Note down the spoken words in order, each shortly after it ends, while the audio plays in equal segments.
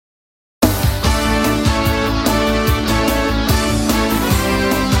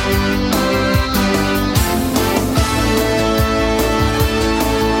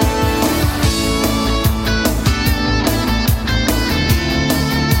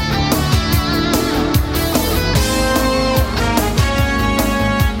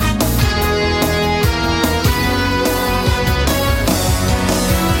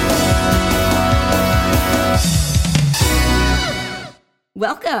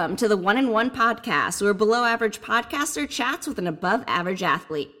Welcome to the One and One podcast, where a below-average podcaster chats with an above-average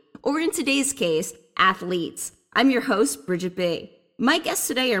athlete, or in today's case, athletes. I'm your host, Bridget B. My guests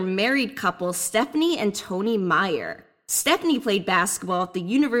today are married couple Stephanie and Tony Meyer. Stephanie played basketball at the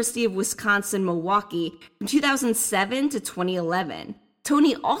University of Wisconsin-Milwaukee from 2007 to 2011.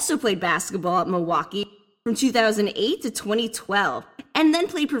 Tony also played basketball at Milwaukee from 2008 to 2012, and then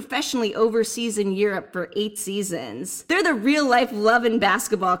played professionally overseas in Europe for 8 seasons. They're the real-life love and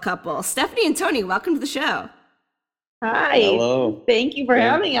basketball couple. Stephanie and Tony, welcome to the show. Hi. Hello. Thank you for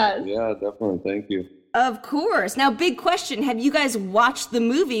having us. Yeah, definitely. Thank you. Of course. Now, big question. Have you guys watched the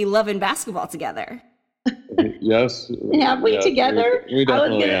movie Love and Basketball together? Yes. Have we together? We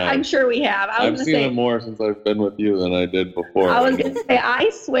definitely have. I'm sure we have. I've seen it more since I've been with you than I did before. I was going to say, I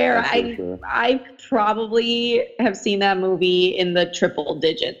swear, Sure. I probably have seen that movie in the triple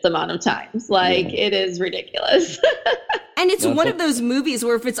digits amount of times. It is ridiculous. And it's one of those movies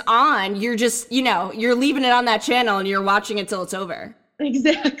where if it's on, you're just, you're leaving it on that channel and you're watching it till it's over.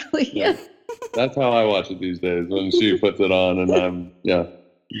 Exactly. Yeah. That's how I watch it these days, when she puts it on and I'm,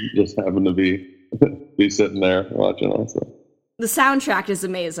 just happen to be sitting there watching also. The soundtrack is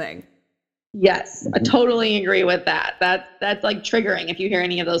amazing. Yes, I totally agree with that. That's like triggering if you hear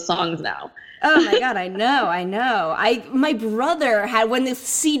any of those songs now. Oh my God, I know. My brother had, when the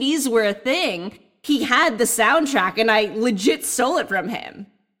CDs were a thing, he had the soundtrack and I legit stole it from him.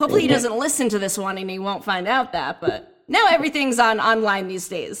 Hopefully he doesn't listen to this one and he won't find out that, but now everything's online these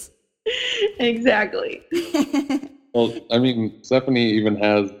days. Exactly. Well, I mean, Stephanie even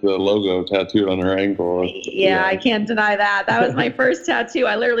has the logo tattooed on her ankle. Yeah, I can't deny that. That was my first tattoo.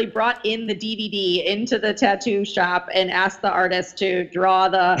 I literally brought in the DVD into the tattoo shop and asked the artist to draw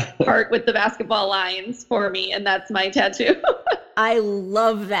the heart with the basketball lines for me, and that's my tattoo. I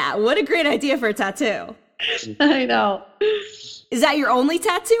love that. What a great idea for a tattoo. I know. Is that your only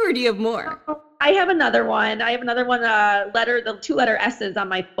tattoo, or do you have more? I have another one. The 2-letter S's on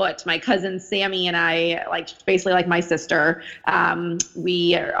my foot. My cousin Sammy and I, basically like my sister,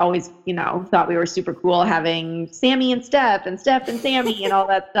 we always, thought we were super cool having Sammy and Steph and Sammy and all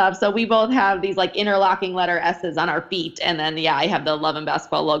that stuff. So we both have these interlocking letter S's on our feet. And then, I have the Love and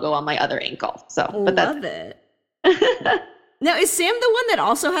Basketball logo on my other ankle. So, love it. Now, is Sam the one that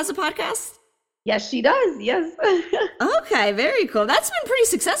also has a podcast? Yes, she does. Yes. Okay, very cool. That's been pretty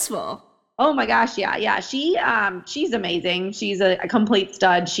successful. Oh my gosh, yeah. She's amazing. She's a complete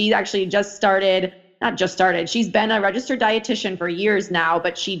stud. She actually she's been a registered dietitian for years now,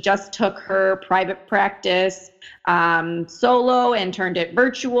 but she just took her private practice solo and turned it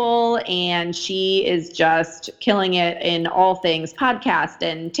virtual, and she is just killing it in all things podcast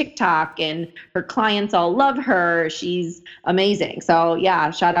and TikTok, and her clients all love her. She's amazing. So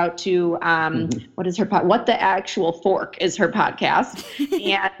shout out to what is her What the Actual Fork is her podcast,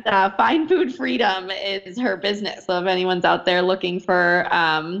 and Find Food Freedom is her business. So if anyone's out there looking for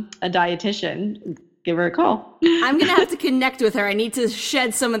a dietitian, give her a call. I'm gonna have to connect with her. I need to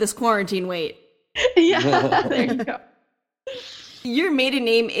shed some of this quarantine weight. Yeah, there you go. Your maiden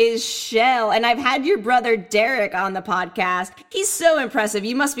name is Shell, and I've had your brother Derek on the podcast. He's so impressive.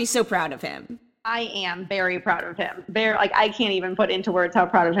 You must be so proud of him. I am very proud of him. I can't even put into words how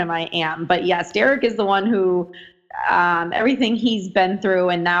proud of him I am. But yes, Derek is the one who, everything he's been through,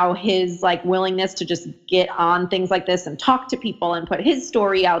 and now his willingness to just get on things like this and talk to people and put his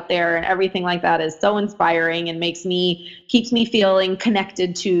story out there and everything like that is so inspiring and keeps me feeling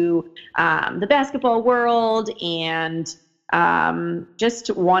connected to the basketball world, and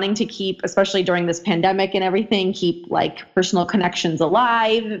just wanting to keep, especially during this pandemic and everything, keep personal connections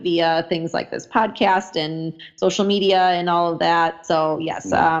alive via things like this podcast and social media and all of that. So yes,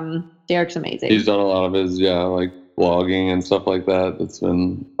 Derek's amazing. He's done a lot of his blogging and stuff like that. It's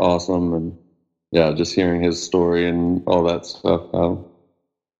been awesome, and just hearing his story and all that stuff, how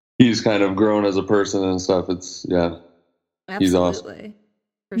he's kind of grown as a person and stuff. It's he's awesome.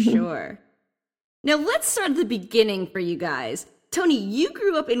 For sure. Now let's start at the beginning for you guys. Tony, you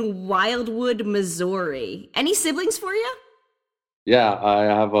grew up in Wildwood, Missouri. Any siblings for you? Yeah, I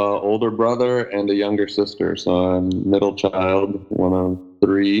have an older brother and a younger sister, so I'm middle child, one of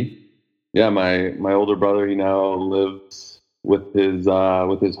 3. Yeah, my older brother, he now lives with his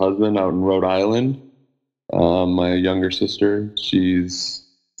husband out in Rhode Island. My younger sister, she's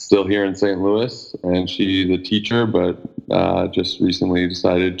still here in St. Louis, and she's a teacher, but just recently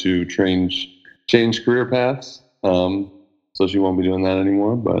decided to change career paths. So she won't be doing that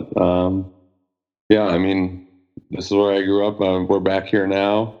anymore. But I mean, this is where I grew up. We're back here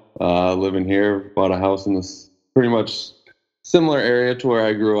now, living here. Bought a house in this pretty much similar area to where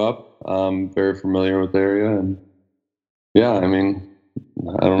I grew up. Very familiar with the area, and I mean,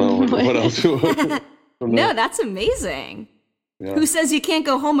 I what else? No, that's amazing. Yeah. Who says you can't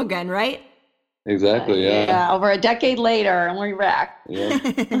go home again, right? Exactly. Yeah. Yeah, over a decade later, and we're back. Yeah.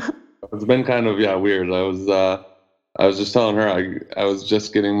 It's been kind of weird. I was just telling her I was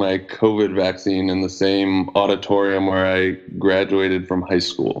just getting my COVID vaccine in the same auditorium where I graduated from high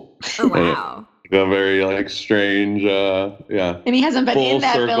school. Oh wow. A very strange And he hasn't been full in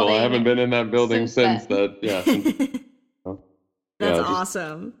that circle. building. I haven't been in that building since that. Yeah. That's just,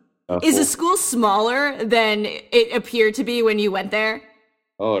 awesome. Is the school smaller than it appeared to be when you went there?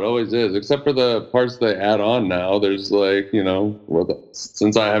 Oh, it always is, except for the parts they add on now. There's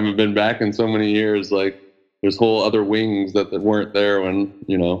since I haven't been back in so many years, there's whole other wings that weren't there when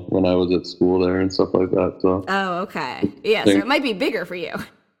I was at school there and stuff like that. So. Oh, okay. Yeah, so it might be bigger for you.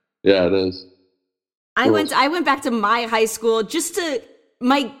 Yeah, it is. I went back to my high school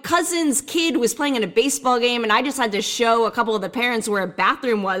my cousin's kid was playing in a baseball game, and I just had to show a couple of the parents where a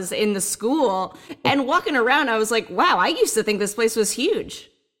bathroom was in the school. And walking around, I was like, wow, I used to think this place was huge.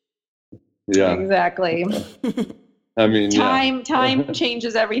 Yeah, exactly. I mean, time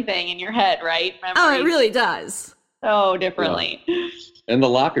changes everything in your head, right? Memories. Oh, it really does. So differently. Yeah. And the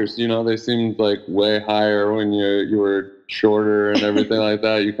lockers, they seemed way higher when you were shorter and everything like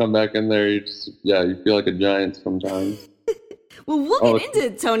that. You come back in there, you feel like a giant sometimes. Well, we'll get into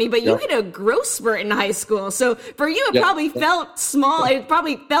it, Tony, but you hit a growth spurt in high school. So for you, it probably felt small. It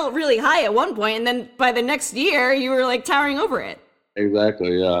probably felt really high at one point, and then by the next year, you were towering over it.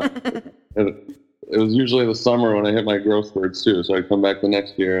 Exactly, yeah. It was usually the summer when I hit my growth spurts too. So I'd come back the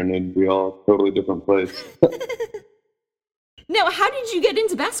next year and it'd be all a totally different place. Now, how did you get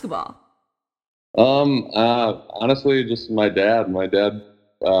into basketball? Honestly, just my dad. My dad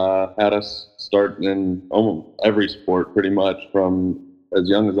had us start in almost every sport pretty much from as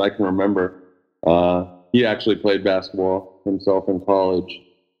young as I can remember. He actually played basketball himself in college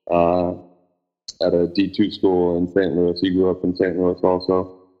at a D2 school in St. Louis. He grew up in St. Louis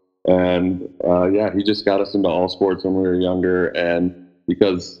also. And he just got us into all sports when we were younger. And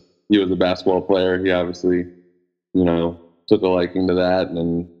because he was a basketball player, he obviously, took a liking to that.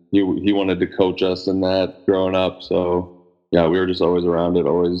 And he wanted to coach us in that growing up. So, we were just always around it,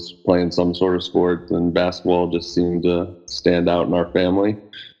 always playing some sort of sport. And basketball just seemed to stand out in our family.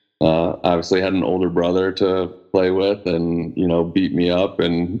 Obviously had an older brother to play with and, beat me up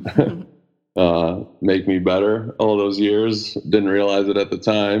and make me better all those years. Didn't realize it at the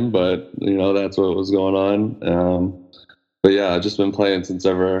time, but that's what was going on. But I've just been playing since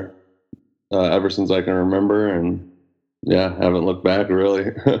ever since I can remember, and haven't looked back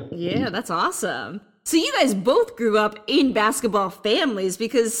really. Yeah, that's awesome. So you guys both grew up in basketball families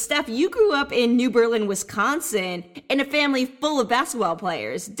because, Steph, you grew up in New Berlin, Wisconsin, in a family full of basketball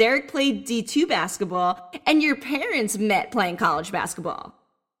players. Derek played D2 basketball, and your parents met playing college basketball.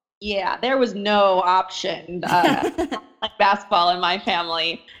 Yeah, there was no option like basketball in my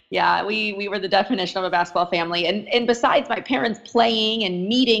family. Yeah, we were the definition of a basketball family. And besides my parents playing and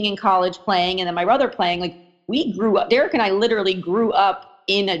meeting in college playing, and then my brother playing, we grew up, Derek and I literally grew up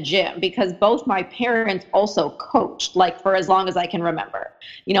in a gym because both my parents also coached for as long as I can remember.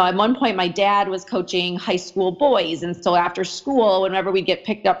 At one point my dad was coaching high school boys. And so after school, whenever we'd get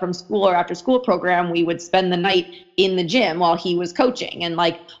picked up from school or after school program, we would spend the night in the gym while he was coaching. And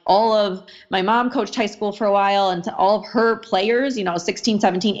all of my mom coached high school for a while, and to all of her players, 16,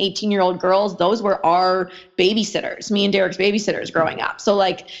 17, 18-year-old girls, those were our babysitters, me and Derek's babysitters growing up. So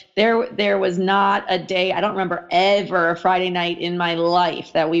there was not a day, I don't remember ever a Friday night in my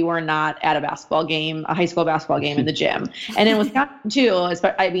life that we were not at a basketball game, a high school basketball game in the gym. And in Wisconsin too,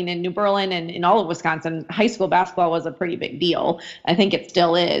 in New Berlin and in all of Wisconsin, high school basketball was a pretty big deal. I think it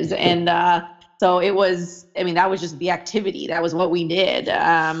still is. And so it was, that was just the activity. That was what we did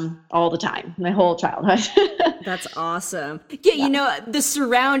all the time, my whole childhood. That's awesome. Yeah, the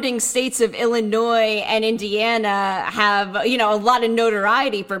surrounding states of Illinois and Indiana have, a lot of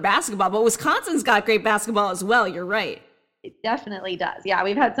notoriety for basketball, but Wisconsin's got great basketball as well. You're right. It definitely does. Yeah,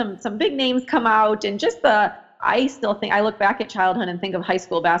 we've had some big names come out, and just I still think, I look back at childhood and think of high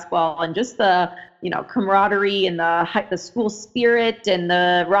school basketball and just the, camaraderie and the school spirit and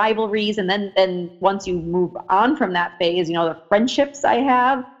the rivalries. And then once you move on from that phase, the friendships I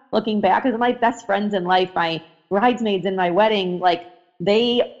have looking back as my best friends in life, my bridesmaids in my wedding,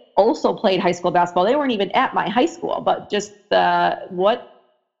 they also played high school basketball. They weren't even at my high school, but just what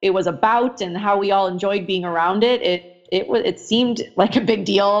it was about and how we all enjoyed being around it. It seemed like a big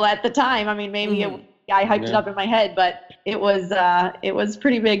deal at the time. Maybe I hyped it up in my head, but it was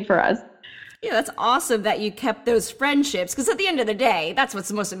pretty big for us. Yeah, that's awesome that you kept those friendships, because at the end of the day, that's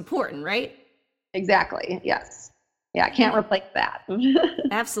what's most important, right? Exactly. Yes. Yeah, I can't replace that.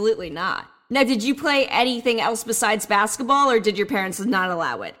 Absolutely not. Now, did you play anything else besides basketball, or did your parents not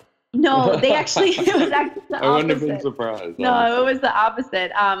allow it? No, it was actually the opposite. I wouldn't have been surprised. No, honestly. it was the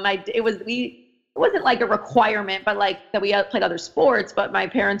opposite. It wasn't like a requirement, but like that we played other sports, but my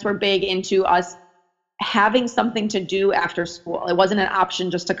parents were big into us having something to do after school. It wasn't an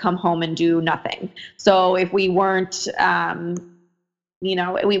option just to come home and do nothing. So if we weren't,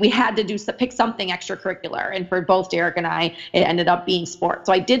 we had to pick something extracurricular. And for both Derek and I, it ended up being sports.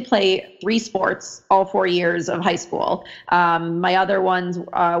 So I did play 3 sports all 4 years of high school. My other ones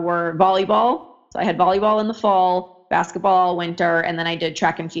were volleyball. So I had volleyball in the fall, basketball winter, and then I did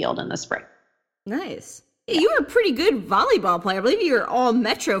track and field in the spring. Nice. You were a pretty good volleyball player. I believe you were all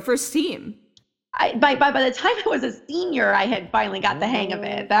Metro first team. By the time I was a senior, I had finally got the hang of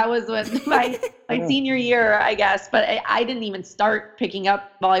it. That was what my senior year, I guess. But I didn't even start picking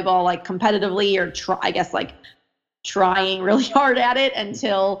up volleyball like competitively or trying really hard at it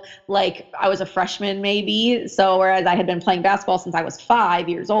until like I was a freshman maybe. So whereas I had been playing basketball since I was 5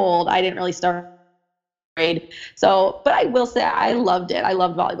 years old, I didn't really start grade. So, but I will say I loved it. I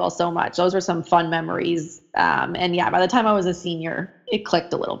loved volleyball so much. Those were some fun memories. And yeah, by the time I was a senior, it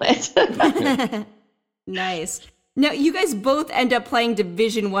clicked a little bit. Nice. Now, you guys both end up playing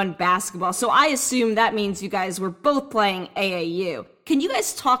Division I basketball, so I assume that means you guys were both playing AAU. Can you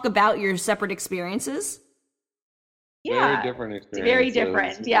guys talk about your separate experiences? Yeah, very different experience. Very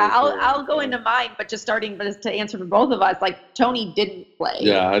different. Yeah, I'll go into mine, but just to answer for both of us, like Tony didn't play.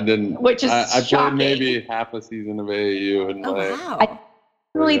 Yeah, I didn't. Which is I shocking. played maybe half a season of AAU, and Wow. I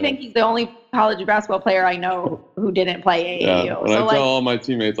really think he's the only college basketball player I know who didn't play AAU. Yeah, and so I tell all my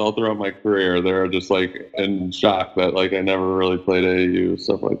teammates all throughout my career, they're just like in shock that like I never really played AAU,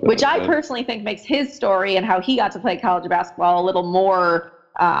 stuff like that. Which I personally think makes his story and how he got to play college basketball a little more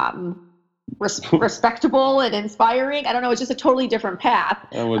respectable and inspiring. I don't know. It's just a totally different path.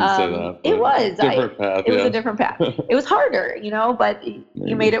 I wouldn't say that. It was different path. It was a different path. It was harder, but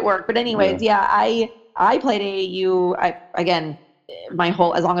you made it work. But anyways, I played AAU. Again,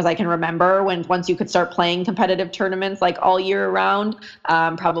 as long as I can remember, once you could start playing competitive tournaments like all year round,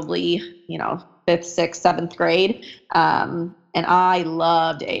 probably 5th, 6th, 7th grade. And I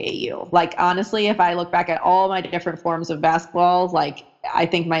loved AAU. Like honestly, if I look back at all my different forms of basketball, like I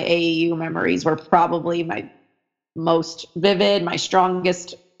think my AAU memories were probably my most vivid, my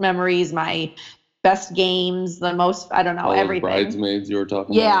strongest memories, my best games, the most, I don't know, all everything. The bridesmaids you were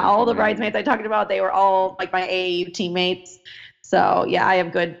talking about. Yeah, all the bridesmaids I talked about, they were all like my AAU teammates. So yeah, I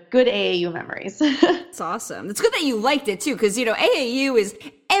have good AAU memories. That's awesome. It's good that you liked it too, because AAU is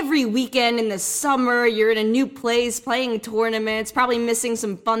every weekend in the summer. You're in a new place, playing tournaments, probably missing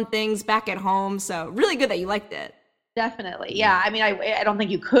some fun things back at home. So really good that you liked it. Definitely. Yeah. I mean, I don't think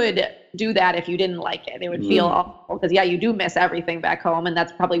you could do that if you didn't like it. It would feel awful because you do miss everything back home. And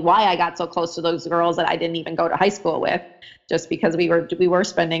that's probably why I got so close to those girls that I didn't even go to high school with, just because we were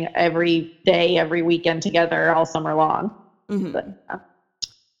spending every day, every weekend together all summer long. Mm-hmm. But,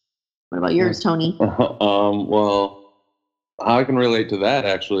 what about yours, Tony? Well, how I can relate to that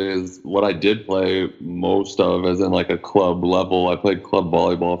actually is what I did play most of as in like a club level. I played club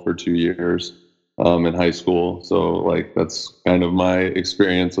volleyball for 2 years. In high school. So like, that's kind of my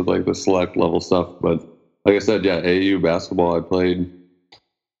experience with like the select level stuff. But like I said, yeah, AAU basketball, I played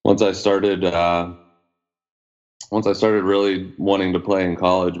once I started really wanting to play in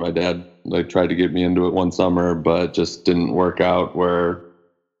college. My dad like tried to get me into it one summer, but just didn't work out where,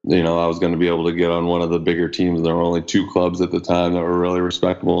 I was going to be able to get on one of the bigger teams. There were only 2 clubs at the time that were really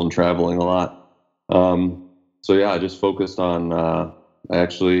respectable and traveling a lot. So yeah, I just focused on,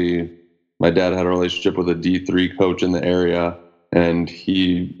 my dad had a relationship with a D3 coach in the area, and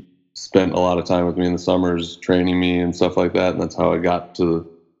he spent a lot of time with me in the summers training me and stuff like that. And that's how I got to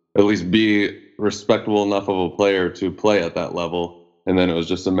at least be respectable enough of a player to play at that level. And then it was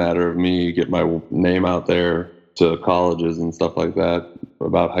just a matter of me get my name out there to colleges and stuff like that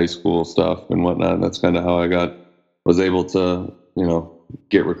about high school stuff and whatnot. And that's kind of how I was able to,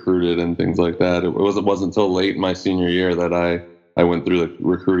 get recruited and things like that. It wasn't until late in my senior year that I went through the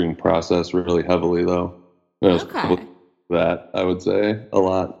recruiting process really heavily, though. Okay. That I would say a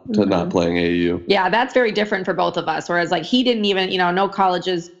lot to not playing AAU. Yeah, that's very different for both of us. Whereas like he didn't even, no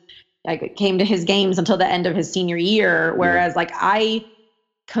colleges like came to his games until the end of his senior year. Whereas like I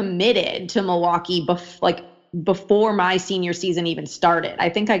committed to Milwaukee before my senior season even started. I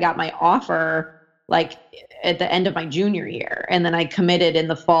think I got my offer like at the end of my junior year, and then I committed in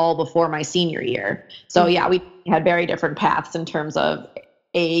the fall before my senior year. So yeah, we had very different paths in terms of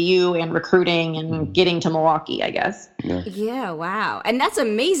AAU and recruiting and getting to Milwaukee, I guess. Yeah, wow. And that's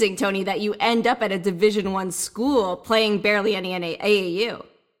amazing, Tony, that you end up at a Division I school playing barely any AAU.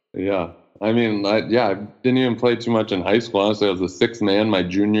 Yeah. I mean, I didn't even play too much in high school. Honestly, I was the sixth man my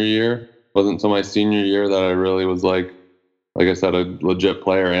junior year. It wasn't until my senior year that I really was like I said, a legit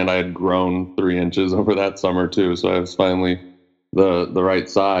player, and I had grown 3 inches over that summer too. So I was finally the right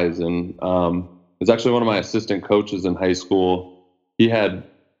size. And it's actually one of my assistant coaches in high school. He had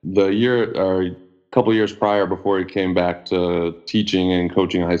the year or a couple years prior, before he came back to teaching and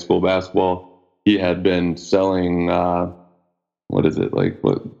coaching high school basketball, he had been selling what is it like?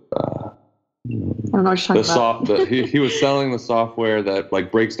 What I don't know what you're talking about. He was selling the software that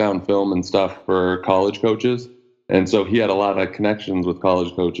like breaks down film and stuff for college coaches. And so he had a lot of connections with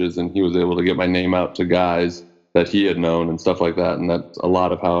college coaches, and he was able to get my name out to guys that he had known and stuff like that. And that's a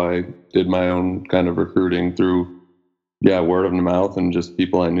lot of how I did my own kind of recruiting through, word of mouth and just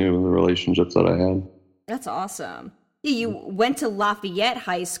people I knew, the relationships that I had. That's awesome. Yeah, you went to Lafayette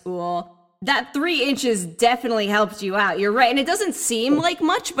High School. That 3 inches definitely helped you out. You're right. And it doesn't seem like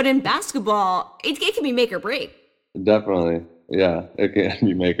much, but in basketball, it can be make or break. Definitely. Yeah, it can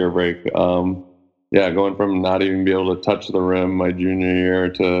be make or break. Going from not even be able to touch the rim my junior year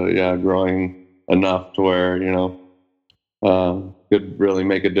to, growing enough to where, could really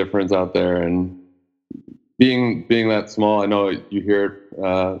make a difference out there. And being that small, I know you hear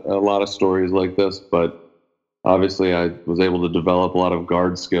a lot of stories like this, but obviously I was able to develop a lot of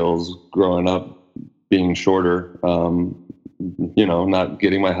guard skills growing up, being shorter, not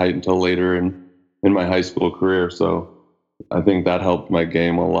getting my height until later in my high school career. So I think that helped my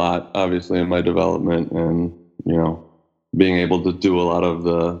game a lot, obviously, in my development, and, being able to do a lot of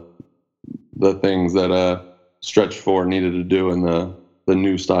the things that stretch four needed to do in the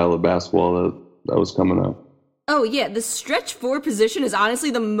new style of basketball that was coming up. Oh, yeah. The stretch four position is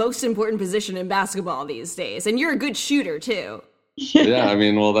honestly the most important position in basketball these days. And you're a good shooter, too. Yeah, I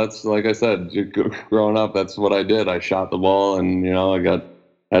mean, well, that's, like I said, growing up, that's what I did. I shot the ball, and, I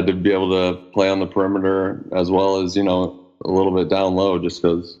had to be able to play on the perimeter as well as, a little bit down low, just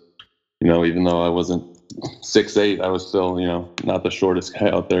because, even though I wasn't 6'8", I was still, not the shortest guy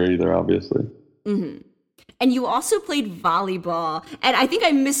out there either, obviously. Mm-hmm. And you also played volleyball. And I think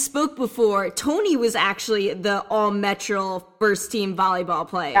I misspoke before. Tony was actually the all-Metro first-team volleyball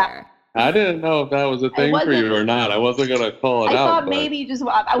player. Yeah. I didn't know if that was a thing for you or not. I wasn't going to call it out. I thought maybe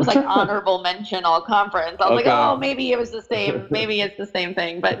I was like honorable mention all-conference. I was like, oh, maybe it was the same. Maybe it's the same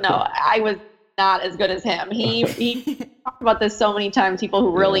thing. But no, I was not as good as him. He talked about this so many times. People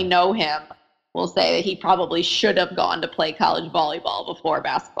who really know him will say that he probably should have gone to play college volleyball before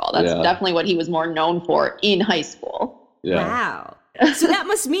basketball. That's definitely what he was more known for in high school. Yeah. Wow. So that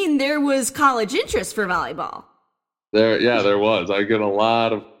must mean there was college interest for volleyball. There was. I get a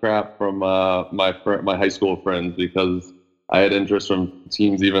lot of crap from my high school friends because I had interest from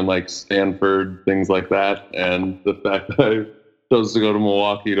teams even like Stanford, things like that. And the fact that I chose to go to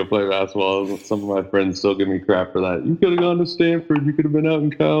Milwaukee to play basketball, some of my friends still give me crap for that. You could have gone to Stanford. You could have been out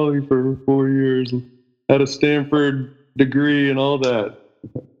in Cali for 4 years and had a Stanford degree and all that.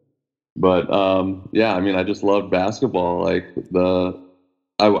 But I mean, I just loved basketball. Like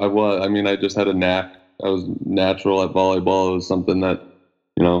I just had a knack. I was natural at volleyball. It was something that,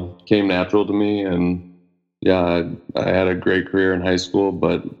 came natural to me. And I had a great career in high school,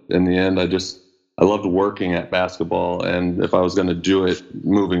 but in the end, I loved working at basketball. And if I was going to do it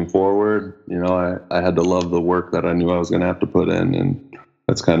moving forward, I had to love the work that I knew I was going to have to put in. And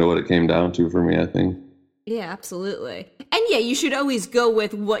that's kind of what it came down to for me, I think. Yeah, absolutely. And you should always go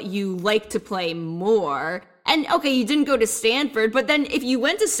with what you like to play more. And okay, you didn't go to Stanford, but then if you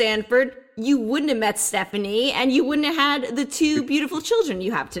went to Stanford, you wouldn't have met Stephanie and you wouldn't have had the 2 beautiful children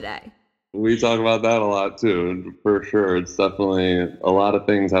you have today. We talk about that a lot too, for sure. It's definitely a lot of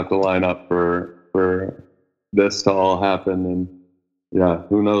things have to line up for this to all happen. And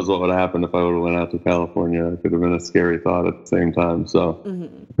who knows what would have happened if I would have went out to California. It could have been a scary thought at the same time. So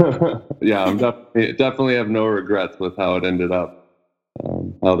I'm definitely have no regrets with how it ended up,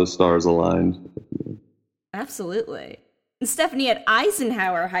 how the stars aligned. Absolutely. And Stephanie, at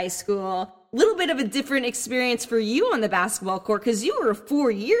Eisenhower High School, a little bit of a different experience for you on the basketball court because you were a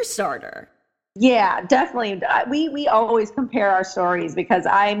 4-year starter. Yeah, definitely. We always compare our stories because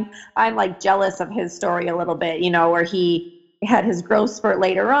I'm like jealous of his story a little bit, where he had his growth spurt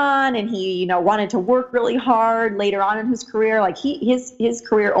later on and he, wanted to work really hard later on in his career. Like his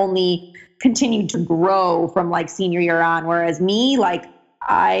career only continued to grow from like senior year on. Whereas me, like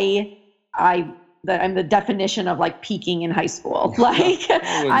I'm the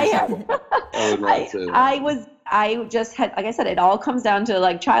I I just had, like I said, it all comes down to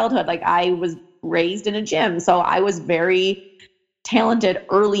like childhood. Like I was raised in a gym, so I was very talented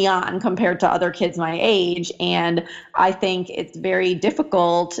early on compared to other kids my age. And I think it's very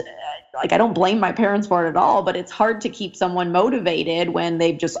difficult. Like I don't blame my parents for it at all, but it's hard to keep someone motivated when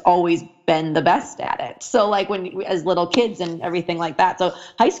they've just always been the best at it. So like when as little kids and everything like that. So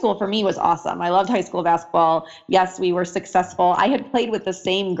high school for me was awesome. I loved high school basketball. Yes, we were successful. I had played with the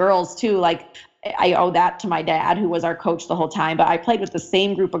same girls too. Like I owe that to my dad, who was our coach the whole time, but I played with the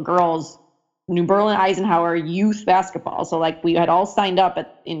same group of girls, New Berlin Eisenhower youth basketball. So like we had all signed up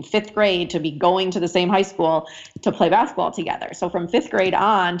in 5th grade to be going to the same high school to play basketball together. So from 5th grade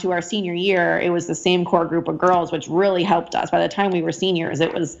on to our senior year, it was the same core group of girls, which really helped us. By the time we were seniors,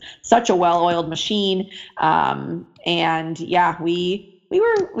 it was such a well-oiled machine. And yeah, we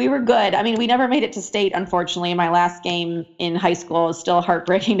were good. I mean, we never made it to state, unfortunately. My last game in high school is still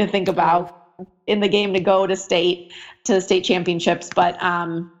heartbreaking to think about, in the game to go to state championships. But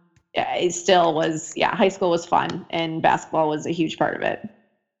it still was, high school was fun, and basketball was a huge part of it.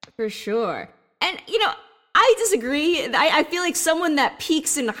 For sure. And, I disagree. I feel like someone that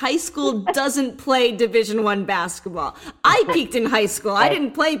peaks in high school doesn't play Division I basketball. I peaked in high school. I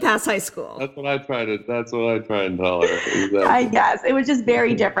didn't play past high school. That's what I try and tell her. Exactly. I guess. It was just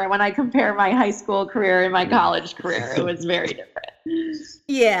very different. When I compare my high school career and my college career, it was very different.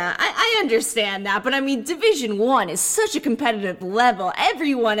 Yeah, I understand that. But I mean, Division I is such a competitive level.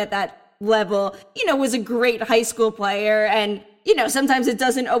 Everyone at that level, was a great high school player. And, sometimes it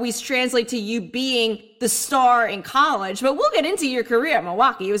doesn't always translate to you being the star in college. But we'll get into your career at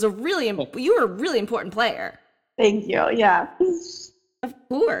Milwaukee. You were a really important player. Thank you. Yeah. Of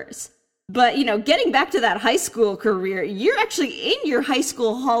course. But, getting back to that high school career, you're actually in your high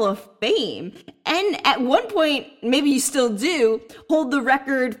school Hall of Fame. And at one point, maybe you still do, hold the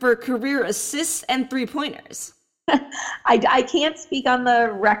record for career assists and three-pointers. I can't speak on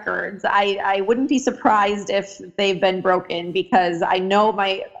the records. I wouldn't be surprised if they've been broken, because I know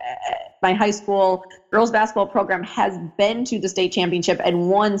my high school girls basketball program has been to the state championship and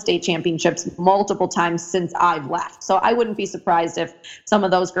won state championships multiple times since I've left. So I wouldn't be surprised if some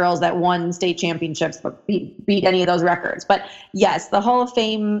of those girls that won state championships beat any of those records. But yes, the Hall of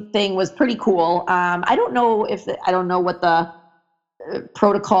Fame thing was pretty cool. I don't know what the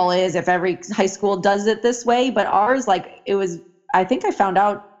protocol is, if every high school does it this way, but ours, I think I found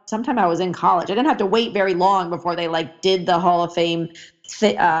out sometime I was in college. I didn't have to wait very long before they did the Hall of Fame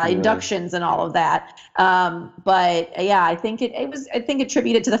inductions and all of that. But yeah, I think it was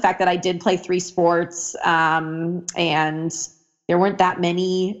attributed to the fact that I did play 3 sports, and there weren't that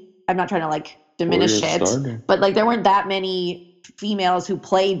many. I'm not trying to diminish it, but there weren't that many females who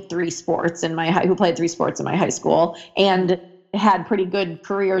played 3 sports in my high school and had pretty good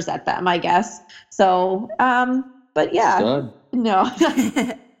careers at them, I guess. So, but yeah, stud. No,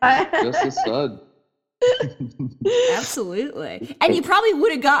 Just a stud. Absolutely. And you probably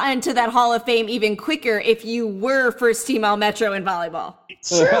would have gotten to that Hall of Fame even quicker if you were first team All Metro in volleyball.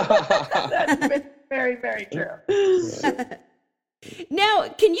 True. That's very, very true. Now,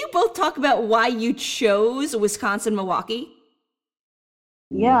 can you both talk about why you chose Wisconsin-Milwaukee?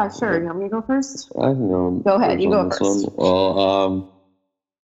 Yeah, sure. You want me to go first? I can go. Go ahead. You go first. Well,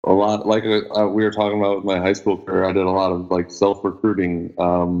 a lot, we were talking about with my high school career, I did a lot of self-recruiting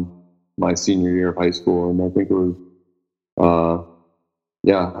my senior year of high school, and I think it was,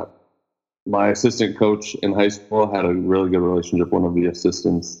 my assistant coach in high school had a really good relationship with one of the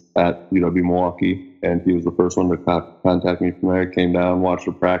assistants at UW Milwaukee, and he was the first one to contact me from there. Came down, watched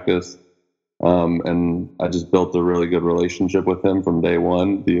her practice. And I just built a really good relationship with him from day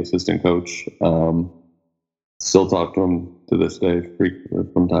one, the assistant coach. Still talk to him to this day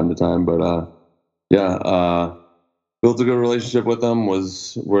from time to time. But built a good relationship with him,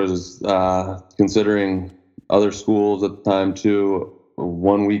 was considering other schools at the time too.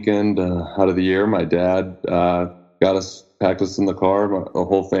 One weekend out of the year, my dad packed us in the car. The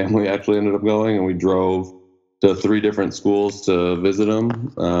whole family actually ended up going, and we drove to 3 different schools to visit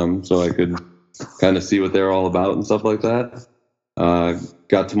them, so I could kind of see what they're all about and stuff like that.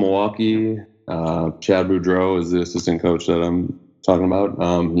 Got to Milwaukee. Chad Boudreau is the assistant coach that I'm talking about.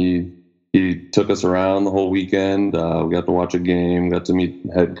 He took us around the whole weekend. We got to watch a game, got to meet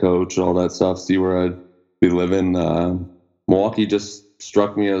the head coach, all that stuff, see where I'd be living. Milwaukee just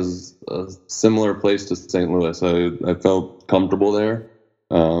struck me as a similar place to St. Louis. I felt comfortable there.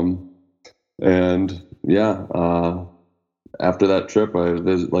 After that trip, I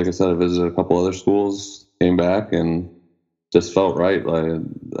visited a couple other schools, came back, and just felt right.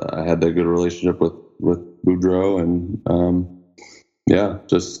 I had that good relationship with Boudreau, and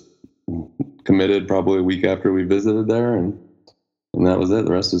just committed probably a week after we visited there, and that was it.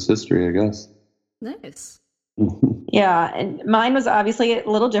 The rest is history, I guess. Nice. Yeah, and mine was obviously a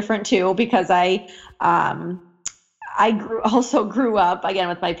little different too, because I grew up again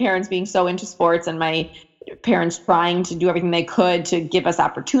with my parents being so into sports, and my parents trying to do everything they could to give us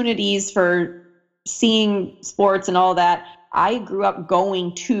opportunities for seeing sports and all that. I grew up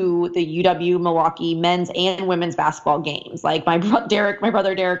going to the UW Milwaukee men's and women's basketball games. Like my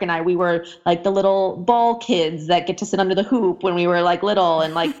brother Derek and I, we were like the little ball kids that get to sit under the hoop when we were like little,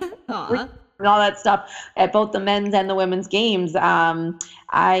 and like and all that stuff at both the men's and the women's games. I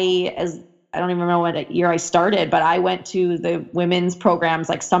don't even remember what year I started, but I went to the women's programs,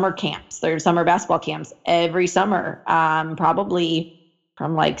 like summer camps. There's summer basketball camps every summer, probably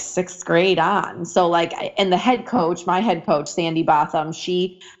from like 6th grade on. So like, and my head coach, Sandy Botham,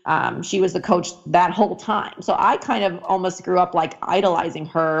 she was the coach that whole time. So I kind of almost grew up like idolizing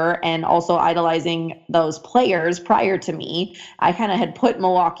her, and also idolizing those players prior to me. I kind of had put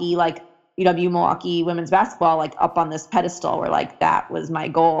Milwaukee, like UW Milwaukee women's basketball, like up on this pedestal where like that was my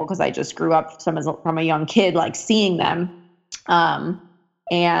goal, because I just grew up from a young kid like seeing them.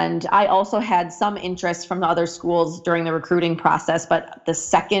 And I also had some interest from the other schools during the recruiting process, but the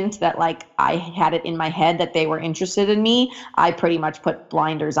second that like I had it in my head that they were interested in me, I pretty much put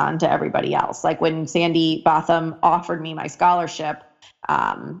blinders on to everybody else. Like when Sandy Botham offered me my scholarship,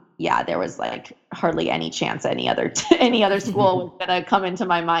 there was like hardly any chance any other school was gonna come into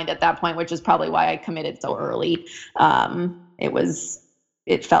my mind at that point, which is probably why I committed so early.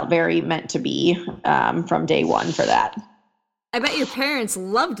 It felt very meant to be from day one for that. I bet your parents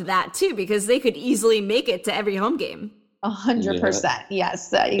loved that too, because they could easily make it to every home game. 100%. Yes.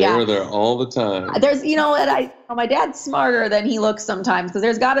 They were there all the time. There's, my dad's smarter than he looks sometimes, because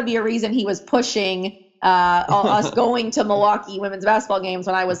there's got to be a reason he was pushing us going to Milwaukee women's basketball games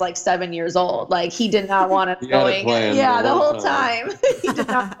when I was like 7 years old. Like he did not want us going. Yeah, the whole time. He did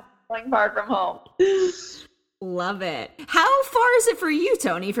not want going far from home. Love it. How far is it for you,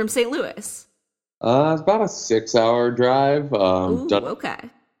 Tony, from St. Louis? It's about a 6-hour drive.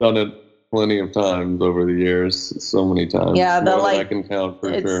 Done it plenty of times over the years, so many times. Yeah, I can count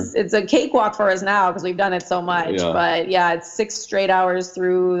for sure. It's a cakewalk for us now because we've done it so much. Yeah. But yeah, it's 6 straight hours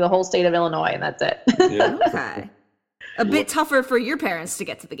through the whole state of Illinois, and that's it. Yeah. Okay. A bit tougher for your parents to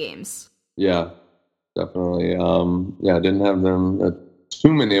get to the games. Yeah, definitely. I didn't have them at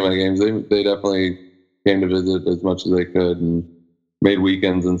too many of my games. They definitely came to visit as much as they could and made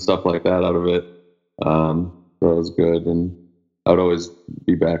weekends and stuff like that out of it. So that was good, and I would always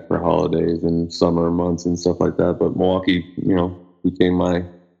be back for holidays and summer months and stuff like that. But Milwaukee, became my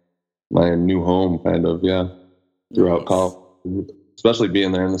new home, kind of, throughout college, especially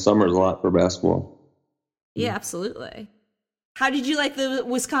being there in the summers a lot for basketball. Yeah, absolutely. How did you like the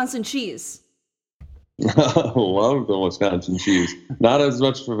Wisconsin cheese? Love the Wisconsin cheese. Not as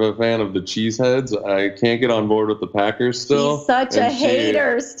much of a fan of the Cheeseheads. I can't get on board with the Packers still. He's such a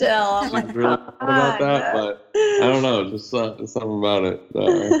hater still. She's really about that, but I don't know. Just something about it.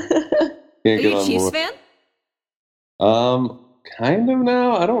 Can't get on board. Are you a Chiefs fan? Kind of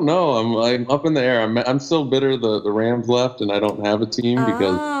now. I don't know. I'm up in the air. I'm still bitter the Rams left, and I don't have a team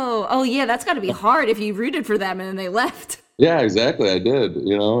because. Oh yeah, that's got to be hard if you rooted for them and then they left. Yeah, exactly. I did.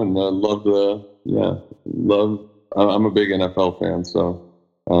 And I I'm a big NFL fan, so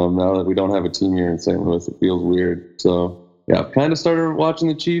now that we don't have a team here in St. Louis, it feels weird. So yeah, I've kind of started watching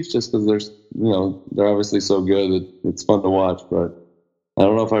the Chiefs just because they're obviously so good. It's fun to watch, but I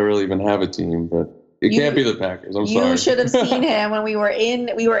don't know if I really even have a team. But it can't be the Packers. I'm sorry. You should have seen him when we were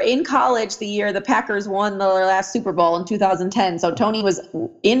in college the year the Packers won their last Super Bowl in 2010. So Tony was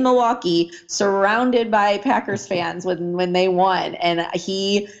in Milwaukee, surrounded by Packers fans when they won, and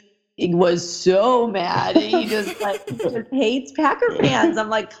he was so mad. He just hates Packer fans. I'm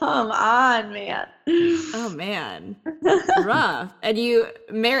like, come on, man. Oh man, rough. And you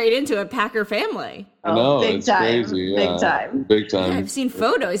married into a Packer family. No, big time. Crazy. Yeah. Big time. Yeah, I've seen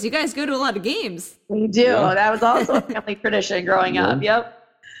photos. You guys go to a lot of games. We do. Yeah. That was also a family tradition growing up. Yep.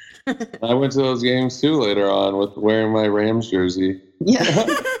 I went to those games too later on with wearing my Rams jersey. Yeah.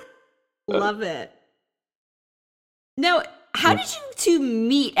 Love it. Now, how did you two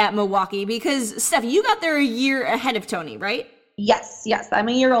meet at Milwaukee? Because, Steph, you got there a year ahead of Tony, right? Yes. I'm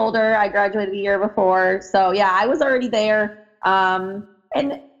a year older. I graduated the year before. So, yeah, I was already there. And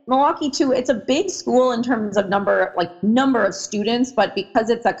Milwaukee, too, it's a big school in terms of number of students, but because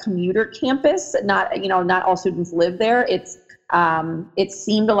it's a commuter campus, not all students live there, it's it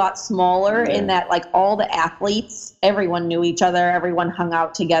seemed a lot smaller in that like all the athletes, everyone knew each other, everyone hung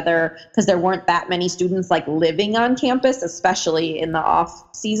out together because there weren't that many students like living on campus, especially in the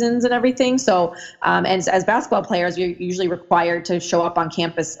off seasons and everything. So, and as basketball players, you're usually required to show up on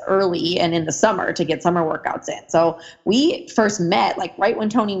campus early and in the summer to get summer workouts in. So we first met like right when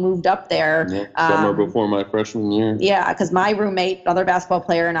Tony moved up there. Summer before my freshman year. Yeah, because my roommate, other basketball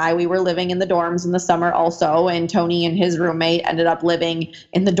player, and I, we were living in the dorms in the summer also, and Tony and his roommate ended up living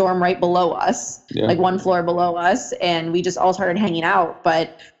in the dorm right below us, like one floor below us, and we just all started hanging out.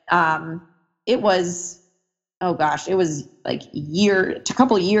 But it was, it was like a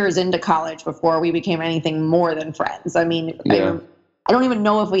couple years into college before we became anything more than friends. I mean, I don't even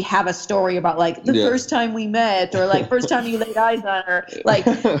know if we have a story about like the first time we met or like first time you laid eyes on her. Like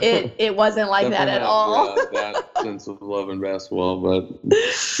it wasn't like that at all. That sense of love in basketball, but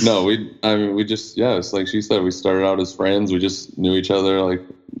no, we just, it's like she said, we started out as friends. We just knew each other. Like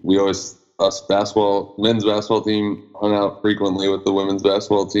men's basketball team hung out frequently with the women's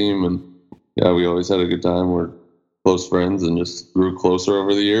basketball team. And we always had a good time. We're close friends and just grew closer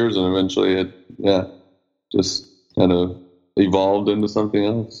over the years. And eventually it, just kind of evolved into something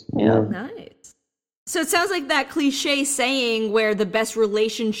else. Nice. So it sounds like that cliche saying where the best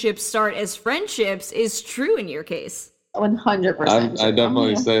relationships start as friendships is true in your case. 100%. I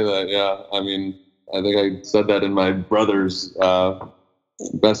definitely say that. Yeah. I mean, I think I said that in my brother's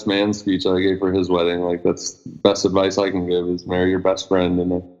best man speech that I gave for his wedding. Like that's best advice I can give is marry your best friend.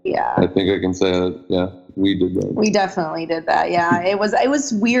 And I think I can say that. We did that. We definitely did that. Yeah, it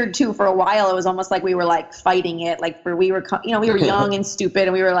was weird too. For a while, it was almost like we were like fighting it. Like we were young and stupid,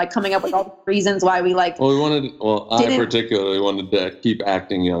 and we were like coming up with all the reasons why we like. I particularly wanted to keep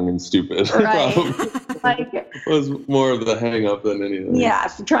acting young and stupid. Right. It was more of the hang up than anything. Yeah,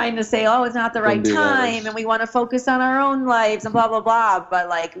 trying to say, it's not the right time, and we want to focus on our own lives and blah blah blah. But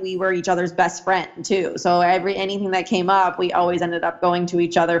like we were each other's best friend too. So anything that came up, we always ended up going to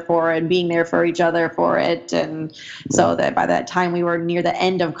each other for it and being there for each other for it. And so that by that time we were near the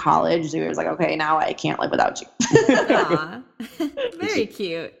end of college, we was like, okay, now I can't live without you. Aw, very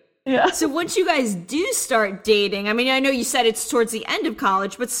cute. Yeah. So once you guys do start dating, I mean, I know you said it's towards the end of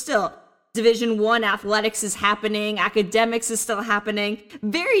college, but still, Division I athletics is happening, academics is still happening,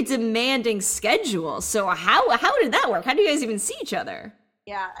 very demanding schedule. So how did that work? How do you guys even see each other?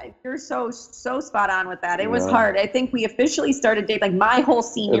 Yeah, you're so spot on with that. It was hard. I think we officially started dating like my whole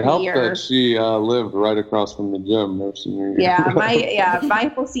senior year. It helped that she lived right across from the gym her senior year.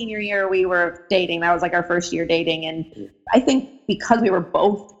 My whole senior year we were dating. That was like our first year dating, and I think because we were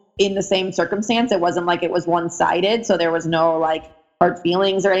both in the same circumstance, it wasn't like it was one-sided. So there was no like hard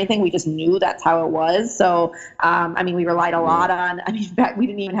feelings or anything. We just knew that's how it was. So, we relied a lot on, we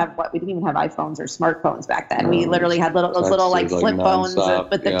didn't even have iPhones or smartphones back then. We literally had those little like flip phones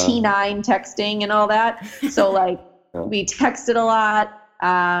with the T9 texting and all that. So like we texted a lot.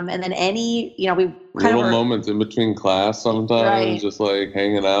 And then we kind of moments in between class sometimes, just like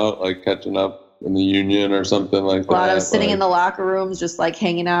hanging out, like catching up in the union or something like that. A lot of sitting in the locker rooms, just like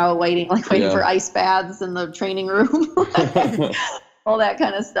hanging out, waiting for ice baths in the training room. All that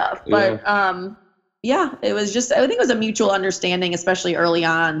kind of stuff. But it was just, I think it was a mutual understanding, especially early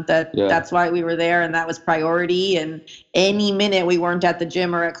on, that that's why we were there and that was priority. And any minute we weren't at the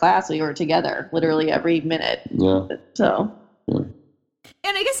gym or at class, we were together literally every minute. Yeah. So. Yeah. And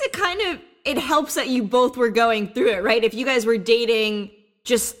I guess it helps that you both were going through it, right? If you guys were dating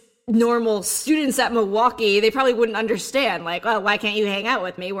just normal students at Milwaukee, they probably wouldn't understand, like, oh, why can't you hang out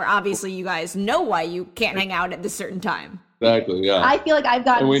with me? Where obviously you guys know why you can't hang out at this certain time. Exactly, yeah. I feel like I've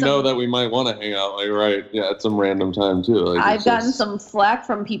gotten and we know that we might want to hang out, at some random time too. Like I've gotten some flack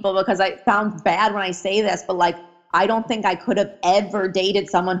from people because I sound bad when I say this, but like I don't think I could have ever dated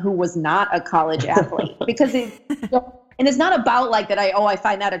someone who was not a college athlete because and it's not about like that I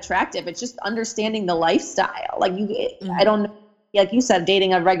find that attractive. It's just understanding the lifestyle. Like I don't know, like you said,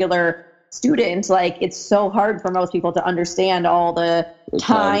 dating a regular student, like it's so hard for most people to understand all the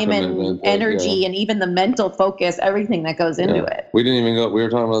time and energy and even the mental focus, everything that goes into it. We didn't even go, we were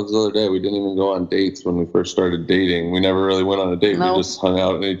talking about this the other day, we didn't even go on dates when we first started dating. We never really went on a date. Nope. We just hung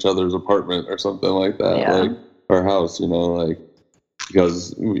out in each other's apartment or something like that, like our house,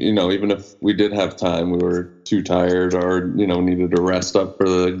 because, even if we did have time, we were too tired or, needed to rest up for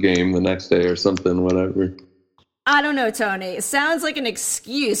the game the next day or something, whatever. I don't know, Tony. It sounds like an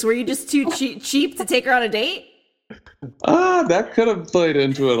excuse. Were you just too cheap to take her on a date? That could have played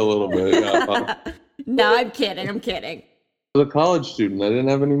into it a little bit. Yeah. No, I'm kidding. I was a college student. I didn't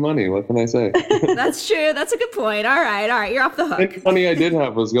have any money. What can I say? That's true. That's a good point. All right. You're off the hook. The money I did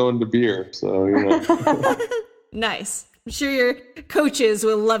have was going to beer. So, Nice. I'm sure your coaches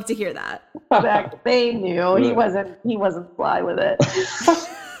will love to hear that. Exactly. They knew he wasn't fly with it.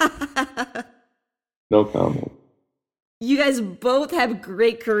 No comment. You guys both have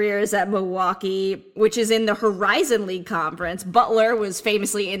great careers at Milwaukee, which is in the Horizon League Conference. Butler was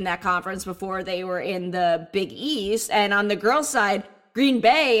famously in that conference before they were in the Big East. And on the girls' side, Green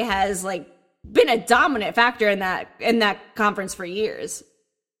Bay has been a dominant factor in that conference for years.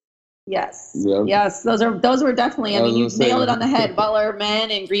 Yes. Yep. Yes. Those were definitely, I mean, you nailed it on the head. Butler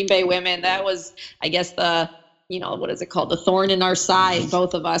men and Green Bay women. That was, I guess, what is it called? The thorn in our side,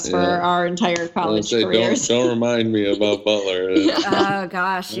 both of us, for our entire college careers. Don't remind me about Butler. Oh